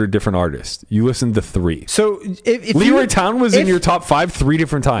 1,100 different artists. You listened to 3. So if Leroy Town was in your top 5 3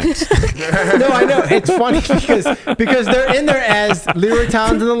 different times. No, I know. It's funny because they're in there as Leroy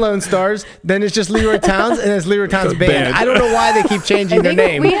Towns and the Lone Stars. Then it's just Leroy Towns and it's Leroy Towns band. I don't know why they keep changing their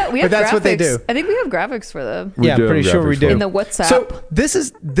name, but that's what they do. I think we have graphics for them. Yeah, pretty sure we do. In the WhatsApp. So this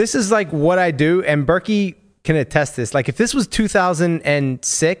is like what I do, and Berkey can attest this. Like if this was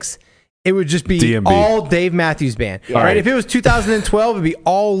 2006, it would just be DMB. all Dave Matthews Band, right? If it was 2012, it'd be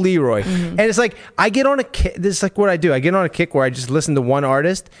all Leroy. And it's like I get on a kick. This is like what I do. I get on a kick where I just listen to one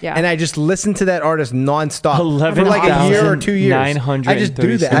artist, and I just listen to that artist nonstop for like a year or 2 years. I just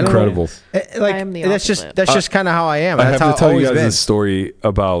do that. Incredible. Like that's just kind of how I am. I That's have how to tell you always guys been. this story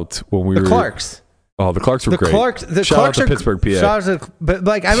about when we were Clarks. Oh, the Clarks were great. The Shout Clarks out are to Pittsburgh, PA. But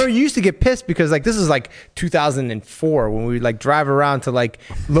like I remember you used to get pissed because like this is like 2004 when we like drive around to like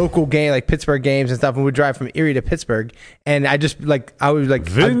local game like Pittsburgh games and stuff, and we drive from Erie to Pittsburgh, and I just like I was like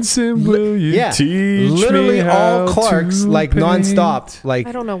Vincent, will you teach literally me all how Clarks to like paint? nonstop. Like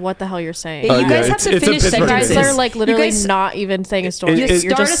I don't know what the hell you're saying. You guys have to finish You guys sentences. are like literally not even saying a story. You You're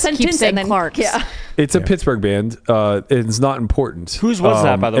start a just sentence keep saying and then Clarks. Yeah. It's a Pittsburgh band. It's not important. Whose was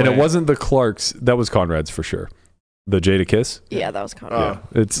that, by the way? And it wasn't the Clarks. That was Conrad's for sure. The Jada Kiss. Yeah, that was kind Yeah,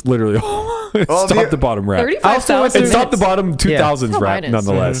 it's literally it's top to bottom rap. 35,000. It's top to bottom 2000s rap,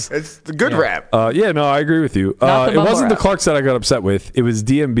 nonetheless. It's the good rap. Yeah, no, I agree with you. Not It the wasn't the rap. Clarks that I got upset with. It was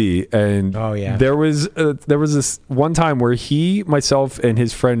DMB, and there was this one time where he, myself, and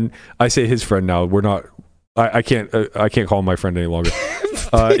his friend. I say his friend now. We're not. I can't call him my friend any longer.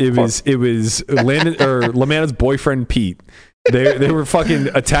 It was Landon or Lamanna's boyfriend Pete. They were fucking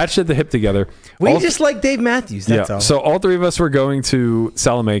attached at the hip together. we just like Dave Matthews. That's all. So all 3 of us were going to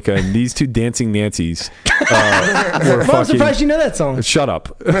Salamanca, and these 2 dancing Nancys were I'm fucking. surprised you know that song. Shut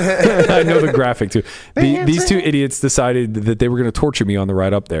up! I know the graphic too. These 2 idiots decided that they were going to torture me on the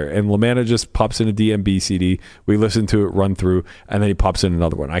ride up there, and Lamanna just pops in a DMB CD. We listen to it, run through, and then he pops in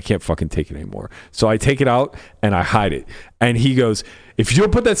another one. I can't fucking take it anymore, so I take it out and I hide it. And he goes, "If you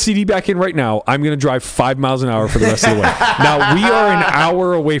don't put that CD back in right now, I'm going to drive 5 miles an hour for the rest of the way." Now we are an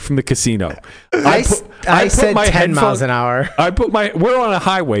hour away from the casino. I said 10 miles an hour. We're on a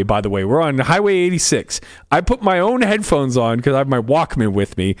highway, by the way. We're on Highway 86. I put my own headphones on because I have my Walkman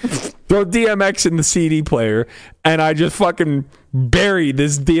with me. Throw DMX in the CD player, and I just fucking bury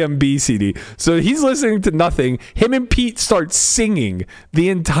this DMB CD. So he's listening to nothing. Him and Pete start singing the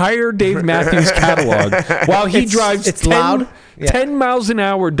entire Dave Matthews catalog while he drives 10 miles an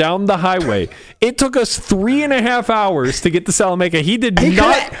hour down the highway. It took us 3.5 hours to get to Salamanca. He could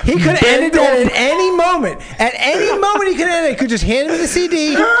have ended it at any moment. At any moment he could have ended it. He could just hand me the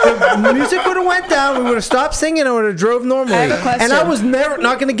CD. The music would have went down. We would have stopped singing. I would have drove normally. I have a question. And I was never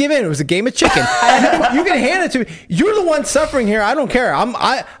not going to give in. It was a game of chicken. You can hand it to me. You're the one suffering here. I don't care.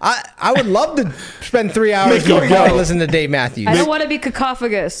 I would love to spend 3 hours listening to Dave Matthews. I don't want to be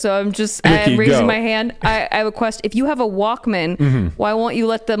cacophagous, so I'm raising my hand. I have a question. If you have a Walkman Wayne. Why won't you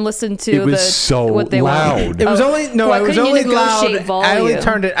let them listen to it was so what they loud. want? It was only Why it was couldn't you only negotiate loud.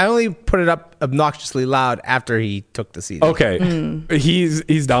 volume? I only put it up obnoxiously loud after he took the CD. Okay, he's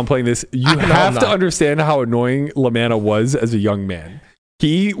downplaying this. You I'm have to not. understand how annoying LaManna was as a young man.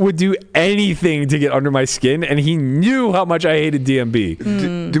 He would do anything to get under my skin, and he knew how much I hated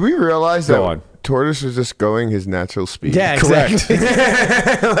DMB. Do we realize Go that on. Tortoise was just going his natural speed? Yeah, Correct.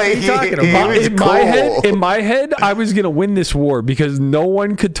 exactly. Like, you talking about? In my head, I was gonna win this war because no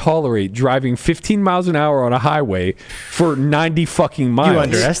one could tolerate driving 15 miles an hour on a highway for 90 fucking miles. You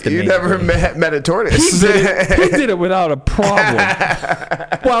underestimate. You never met a tortoise. He did it without a problem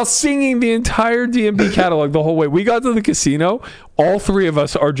while singing the entire DMB catalog the whole way. We got to the casino. All three of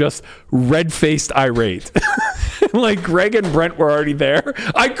us are just red-faced irate. Like Greg and Brent were already there.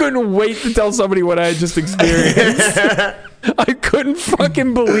 I couldn't wait to tell somebody what I had just experienced. I couldn't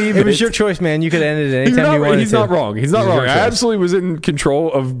fucking believe it. It was your choice, man. You could end it anytime you wanted He's to. not wrong. He's not wrong. I absolutely was in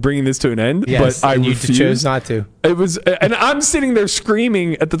control of bringing this to an end, Yes, but I and you refused. chose not to. It was, and I'm sitting there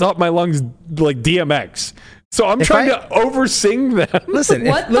screaming at the top of my lungs like DMX. So I'm trying to oversing them. Listen,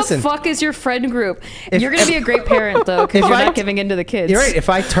 What the fuck is your friend group? You're going to be a great parent, though, because you're not giving in to the kids. You're right. If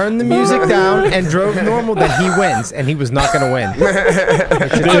I turned the music down and drove normal, then he wins, and he was not going to win.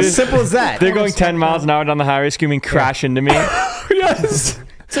 It's as simple as that. They're going 10 miles an hour down the highway, screaming, "Crash into me!" Yes.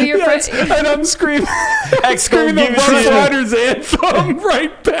 So your Yes, friend, and I'm screaming the Rough Riders anthem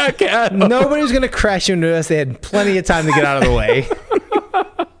right back at him. Nobody's going to crash into us. They had plenty of time to get out of the way.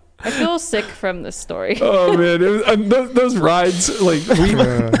 I feel sick from this story. Oh man, it was, those rides, like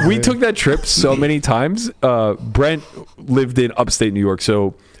we took that trip so many times. Brent lived in upstate New York,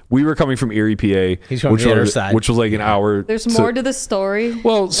 so we were coming from Erie, PA, He's from the other side, which was like an hour. There's more to the story.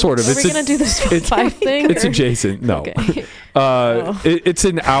 Well, sort of. Are we gonna do this 5 thing? It's adjacent. No, Okay. it's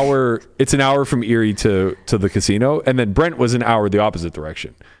an hour. It's an hour from Erie to the casino, and then Brent was an hour the opposite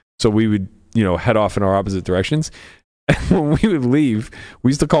direction. So we would head off in our opposite directions. And when we would leave, we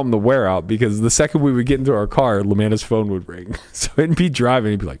used to call him the wear out because the second we would get into our car, LaManna's phone would ring. So he'd be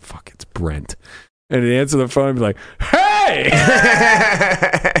driving, he'd be like, "Fuck, it's Brent," and he'd answer the phone and be like, "Hey!"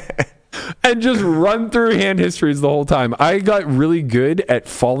 and just run through hand histories the whole time. I got really good at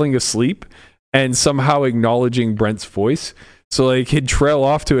falling asleep and somehow acknowledging Brent's voice. So like he'd trail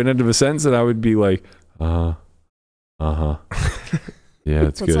off to an end of a sentence, and I would be like, "Uh huh." Yeah,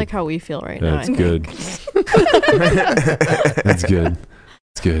 it's good. That's like how we feel right now. That's good. That's good.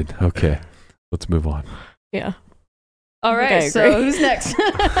 It's good. Okay, let's move on. Yeah. All right, so who's next?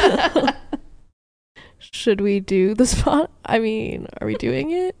 Should we do the spot? I mean, are we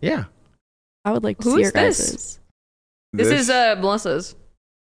doing it? Yeah. I would like to Who see is your guys's. This is Melissa's.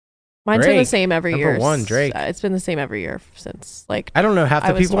 Mine's been the Drake. same every Number year. one, Drake. It's been the same every year since I don't know half the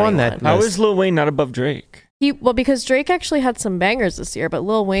I was people on that. 21. How list. is Lil Wayne not above Drake? Because Drake actually had some bangers this year, but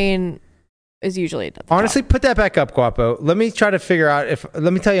Lil Wayne is usually at the Honestly, top. put that back up, Guapo. Let me try to figure out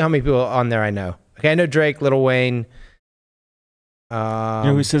let me tell you how many people on there I know. Okay, I know Drake, Lil Wayne. You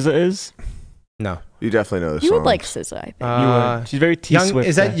know who SZA is? No. You definitely know this. You would like SZA, I think. You would. She's very T-Swift.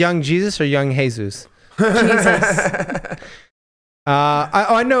 Is that Young Jesus or Young Jesus? Jesus.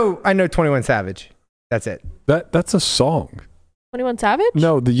 I know 21 Savage. That's it. That's a song. 21 Savage?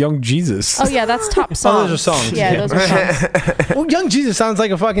 No, the Young Jesus. Oh yeah, that's top songs. Oh, those are songs. Yeah, those are songs. Well, Young Jesus sounds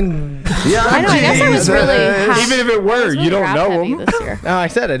like a fucking. Yeah, I know. I guess I was really Even if it were, you don't know him. this year. No, I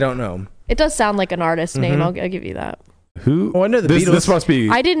said I don't know him. It does sound like an artist name. I'll give you that. Who? Oh, I know the this, Beatles. This must be.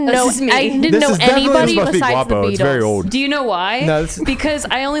 I didn't This know. is me. I didn't This know is definitely- anybody this must be besides the Guapo. Beatles. It's very old. Do you know why? No, this- Because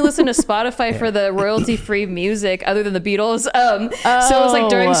I only listen to Spotify for the royalty-free music other than the Beatles. So it was like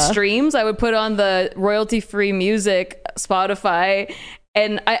during streams, I would put on the royalty-free music Spotify.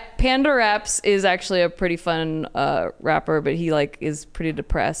 And Panda Raps is actually a pretty fun rapper, but he is pretty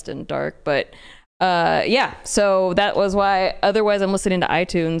depressed and dark. But yeah, so that was why. Otherwise, I'm listening to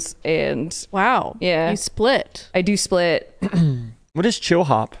iTunes and Wow. Yeah. You split. I do split. What is Chill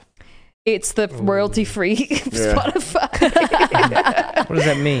Hop? It's the royalty-free Spotify. What does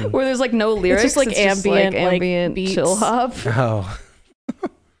that mean? Where there's no lyrics. It's just ambient beats. beats. Chill hop. Oh.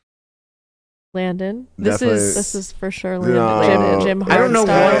 Landon. This This is for sure No. Landon. Jim I don't know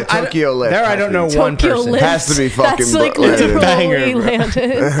Hardstyle. one. Tokyo Lift. There, I don't know one Tokyo person. Lift. Has to be fucking That's like Landon. literally Banger.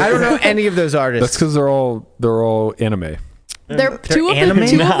 Landon. I don't know any of those artists. That's because they're all anime. They're two of anime?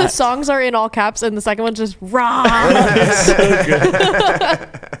 the Not. songs are in all caps, and the second one's just raw.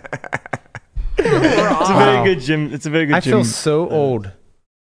 It's a very good gym. It's a very good I gym. feel so old.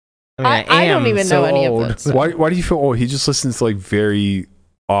 I I don't am even so know any of old. those. Why do you feel? Oh, he just listens to very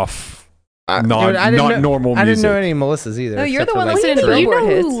off, Dude, I didn't not know- normal music. I didn't know any Melissa's either. No, you're except the for, one like, listening to Drake. You know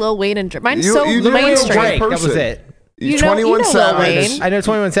Billboard who hits. Lil Wayne and Drake. Mine's You- so you know mainstream. Drake. That was person. it. You know 21 Lil Savage. Wayne. I know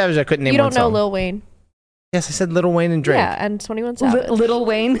 21 Savage. I couldn't name You one don't know song. Lil Wayne. Yes, I said Lil Wayne and Drake. Yeah, and 21 Savage. Little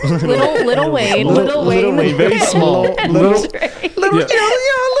Wayne. Little Wayne. Little Wayne. very small. Little Wayne.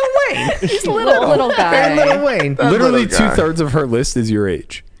 He's a little guy. Little Wayne. Literally little guy. 2/3 of her list is your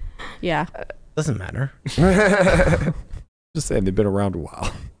age. Yeah. Doesn't matter. Just saying, they've been around a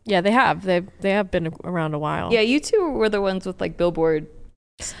while. Yeah, they have. They have been around a while. Yeah, you two were the ones with like Billboard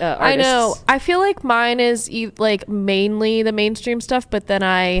artists. I know. I feel like mine is like mainly the mainstream stuff, but then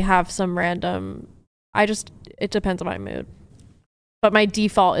I have some random. It depends on my mood. But my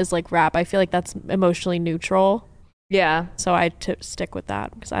default is like rap. I feel like that's emotionally neutral. Yeah. So I stick with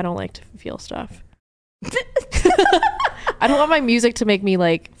that because I don't like to feel stuff. I don't want my music to make me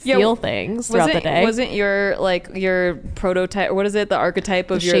like feel things throughout the day. Wasn't your prototype? What is it? The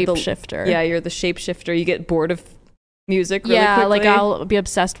archetype of the your shapeshifter. Yeah, you're the shapeshifter. You get bored of music really yeah, quickly. like I'll be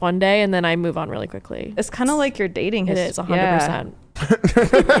obsessed one day and then I move on really quickly. It's kind of like your dating It history. is 100%.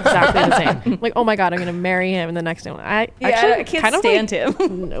 Exactly the same. Like, oh my god, I'm gonna marry him, and the next day I can't kind stand of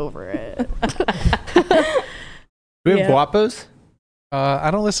him. over it. Do we have Yeah. guapos?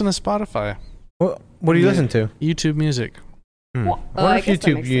 I don't listen to Spotify. What do you listen to? YouTube Music. I I wonder if guess that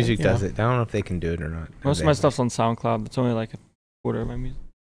YouTube makes Music sense. does it. I don't know if they can do it or not. Most of my stuff's on SoundCloud. It's only like a quarter of my music.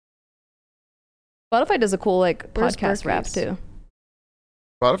 Spotify does a cool like Where's podcast rap Berkey's? too.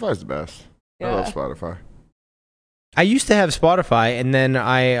 Spotify's the best. I Yeah. love Spotify. I used to have Spotify, and then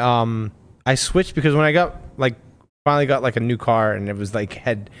I switched because when I finally got like a new car, and it was like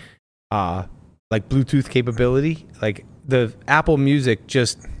had like Bluetooth capability, like the Apple Music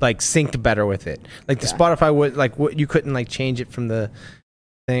just like synced better with it. Like the Spotify would like what you couldn't like change it from the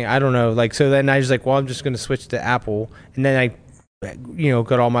thing. I don't know. Like so then I was like, well, I'm just gonna switch to Apple, and then I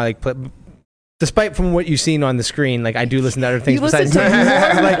got all my like. Despite from what you've seen on the screen, like I do listen to other things besides listen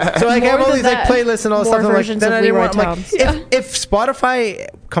to like so like I have more all than these like that. playlists and all More stuff. I'm like, versions then of I didn't Leroy want, like, Towns. if Spotify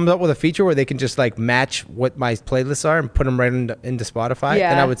comes up with a feature where they can just like match what my playlists are and put them right into Spotify,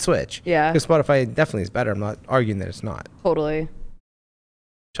 then Yeah. I would switch. Yeah, Because Spotify definitely is better. I'm not arguing that it's not. totally.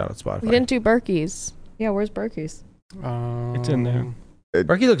 Shout out Spotify. We didn't do Berkey's. Yeah, where's Berkey's? It's in there.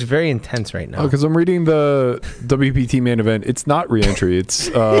 Berkey looks very intense right now. Because I'm reading the WPT main event. It's not re-entry. It's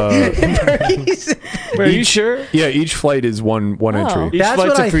Berkey's. Wait, are you sure? yeah. Each flight is one entry. Each That's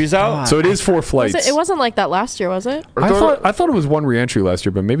flight's what a I freeze out. thought. So it is 4 flights. It wasn't like that last year, was it? I thought it was one re-entry last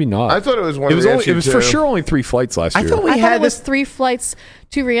year, but maybe not. I thought it was one. It was re-entry, for too. sure only 3 flights last I year. thought we I thought had it was this. 3 flights,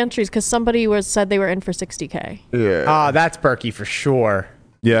 2 re-entries because somebody said they were in for 60K. Yeah. That's Berkey for sure.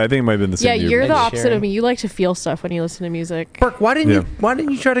 Yeah, I think it might have been the Yeah, same year. you're the Ed opposite Sheeran. of me. You like to feel stuff when you listen to music. Burke, why didn't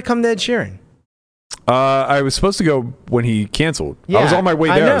you try to come to Ed Sheeran? I was supposed to go when he canceled. I was on my way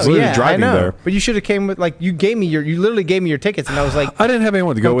there. I was literally driving there. But you should have came with you literally gave me your tickets, and I was like, I didn't have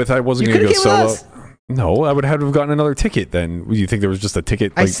anyone to go with. I wasn't You going to go could've came with solo. No, I would have to have gotten another ticket then. You think there was just a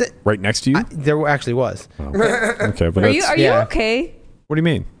ticket like, right next to you? There actually was. Okay, but Are you yeah. okay? what do you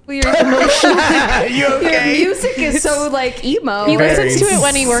mean? Well, your emotional. You okay? Your music is so like emo. He listens to it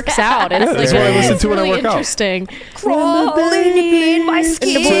when he works out. It's that's what I listen to when I really work out. interesting. Crawling in my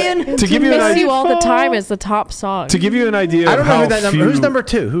skin. To give you an Miss idea, You All the Time is the top song. to give you an idea I of don't know how who that number. few Who's number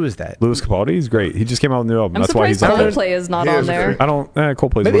 2? Who is that? Louis Capaldi, he's great. He just came out with a new album. I'm That's why he's surprised up there. Coldplay is not He on is there. great. I don't.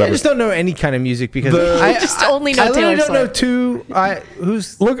 Coldplay's Maybe whatever. I just don't know any kind of music because I just only know I literally Taylor don't know Swift. two.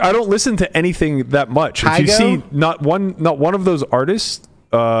 Who's Look, I don't listen to anything that much. If you Kygo? see not one of those artists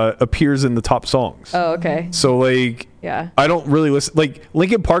appears in the top songs. Oh, okay. So like, Yeah. I don't really listen. Like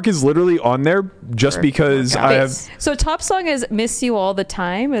Linkin Park is literally on there just because I have. So top song is "Miss You All the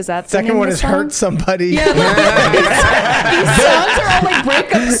Time." Is that the second name one of the is song? Hurt Somebody? Yeah, these songs are all like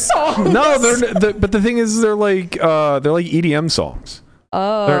breakup songs. No, but the thing is, they're like EDM songs.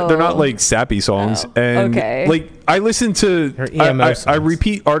 Oh, They're not like sappy songs, and okay. like I listen to They're EMO I songs.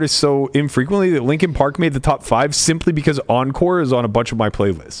 repeat artists so infrequently that Linkin Park made the top 5 simply because Encore is on a bunch of my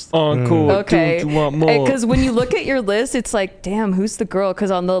playlists. Encore. Okay. Do you want more? Because when you look at your list, it's like, damn, who's the girl?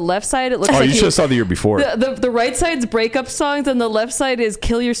 Because on the left side, it looks Oh, like you should have saw the year before. the right side's breakup songs, and the left side is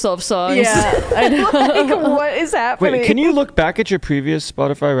kill yourself songs. Yeah, I know. Like, what is happening? Wait, can you look back at your previous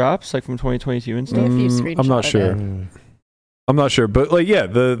Spotify raps, like from 2022 and stuff? If you I'm not screenshotted sure. it. I'm not sure, but like, yeah,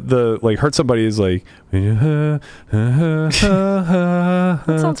 the like Hurt Somebody is like, That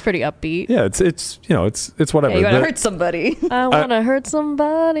sounds pretty upbeat. yeah, it's it's whatever. Yeah, you gotta But hurt somebody. I wanna hurt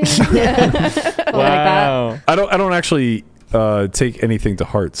somebody. Yeah. Like that. Wow. I don't actually take anything to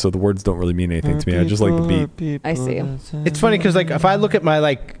heart, so the words don't really mean anything to me. I just like the beat. I see. It's funny because like if I look at my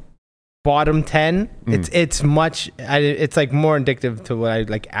like bottom 10, it's like more indicative to what I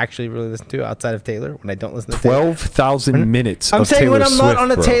like actually really listen to outside of Taylor when I don't listen to Taylor. 12,000 minutes I'm of saying Taylor when I'm Swift, not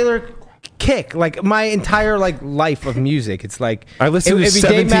on a bro. Taylor kick. Like my entire life of music. It's like I listen to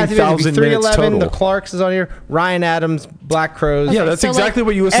 17,000 minutes total. The Clarks is on here. Ryan Adams, Black Crowes. Yeah, that's exactly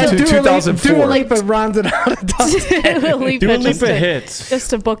what you listened to in 2004. Dua Lipa runs it out of top 10. Dua Lipa hits.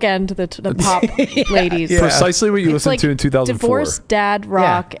 Just to bookend the pop ladies. Yeah. Precisely what you listened to in 2004. Divorced dad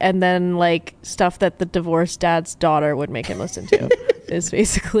rock, and then stuff that the divorced dad's daughter would make him listen to. Is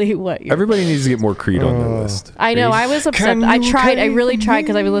basically what you're... Everybody needs to get more Creed on their list. I know. I was upset. I really tried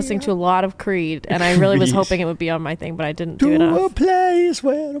because I was listening to a lot of Creed, and I really was hoping it would be on my thing, but I didn't do enough. To a place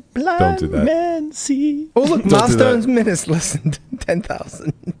where the blind men see. Oh, look, Milestones Minutes listened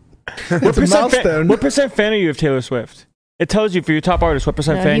 10,000. What percent fan are you of Taylor Swift? It tells you for your top artist what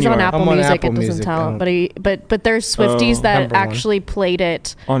percent fan he's you on are. Apple Music. It doesn't tell, but there's Swifties that actually played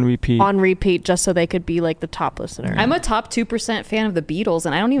it on repeat just so they could be the top listener. I'm a top 2% fan of the Beatles,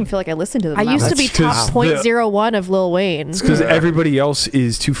 and I don't even feel like I listen to them. I used to be top 0.01 of Lil Wayne. It's because everybody else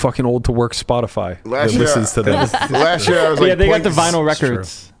is too fucking old to work Spotify. Listens to them. Last year I was they got the vinyl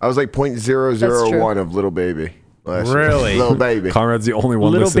records. I was 0.001 of Little Baby. Really? Little Baby. Conrad's the only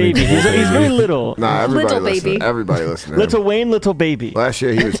one Little listening. Baby. He's very little. Nah, everybody Little listened. Baby. Everybody listened. Little Wayne, Little Baby. Last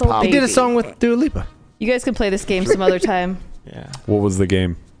year he was popping. He did a song with Dua Lipa. You guys can play this game some other time. Yeah. What was the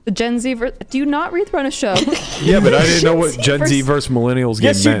game? The Gen Z. Do you not run a show? Yeah, but I didn't know what Gen Z versus Millennials game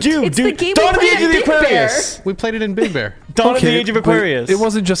meant. Yes, you do. It's the game Dawn we of the played Age of at the Big Bear. Aquarius. We played it in Big Bear. Dawn of the Age of but Aquarius. It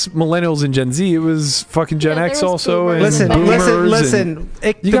wasn't just Millennials and Gen Z. It was fucking Gen Yeah, X there was also. boomers And and Listen.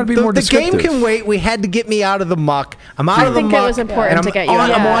 You gotta be more The game descriptive. can wait. We had to get me out of the muck. I'm out of the muck. I think it was important and to get you out.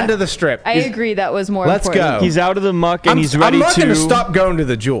 I'm Yeah. onto the strip. I agree. That was more Let's important. go. He's out of the muck and he's ready I'm not to. going to stop going to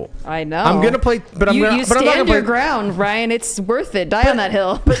the Jewel. I know. I'm going to play, but I'm you going to. stand I'm not your gonna play. ground, Ryan. It's worth it. Die on that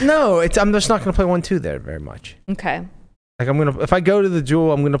hill. But no, I'm just not going to play 1-2 there very much. Okay. I'm gonna. If I go to the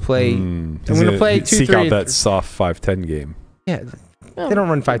Jewel, I'm going to play. I'm going to play 2-3. Seek out that soft 5-10 game. Yeah. They don't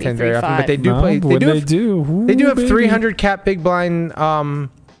run 5-10 very often, but they do No, play. when They do have baby. 300 cap big blind.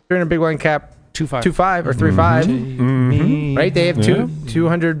 300 big blind cap 2-5 or 3-5. Mhm. Right? They have Yeah.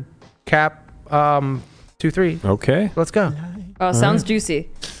 200 cap 2-3. Okay. Let's go. Oh, sounds juicy.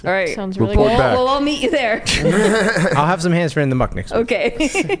 All right. Sounds really Report good. back. Well, I'll meet you there. I'll have some hands for in the muck next week.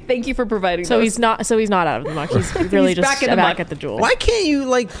 Okay. Thank you for providing. So those. he's not out of the muck. He's really just back in the back muck. at the Jewel. Why can't you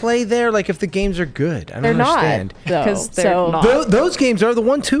play there if the games are good? I don't They're understand. not, because though. they're So not. Those games are the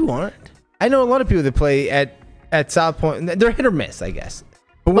 1-2, aren't? I know a lot of people that play at South Point. They're hit or miss, I guess.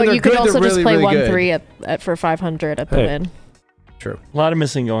 But when But they're you could good, also they're just really, play really 1-3 good. at for 500 at the Hey. win. True. A lot of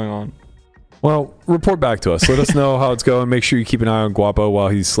missing going on. Well, report back to us. Let us know how it's going. Make sure you keep an eye on Guapo while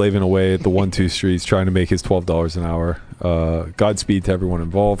he's slaving away at the 1-2 streets trying to make his $12 an hour. Godspeed to everyone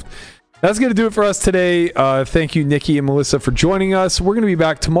involved. That's going to do it for us today. Thank you, Nikki and Melissa, for joining us. We're going to be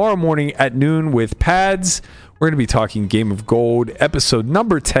back tomorrow morning at noon with Pads. We're going to be talking Game of Gold, episode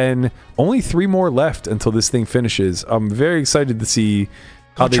number 10. Only 3 more left until this thing finishes. I'm very excited to see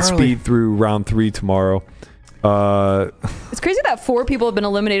how they speed through round 3 tomorrow. It's crazy that 4 people have been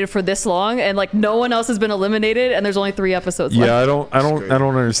eliminated for this long, and no one else has been eliminated, and there's only 3 episodes left. Yeah, I don't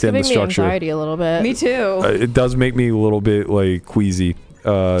understand the Giving me structure. anxiety a little bit. Me too. It does make me a little bit queasy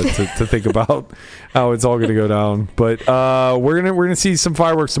to think about how it's all going to go down. But we're gonna see some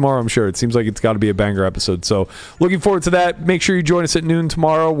fireworks tomorrow. I'm sure. It seems like it's got to be a banger episode. So looking forward to that. Make sure you join us at noon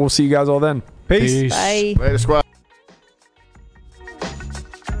tomorrow. We'll see you guys all then. Peace. Bye. Later, squad.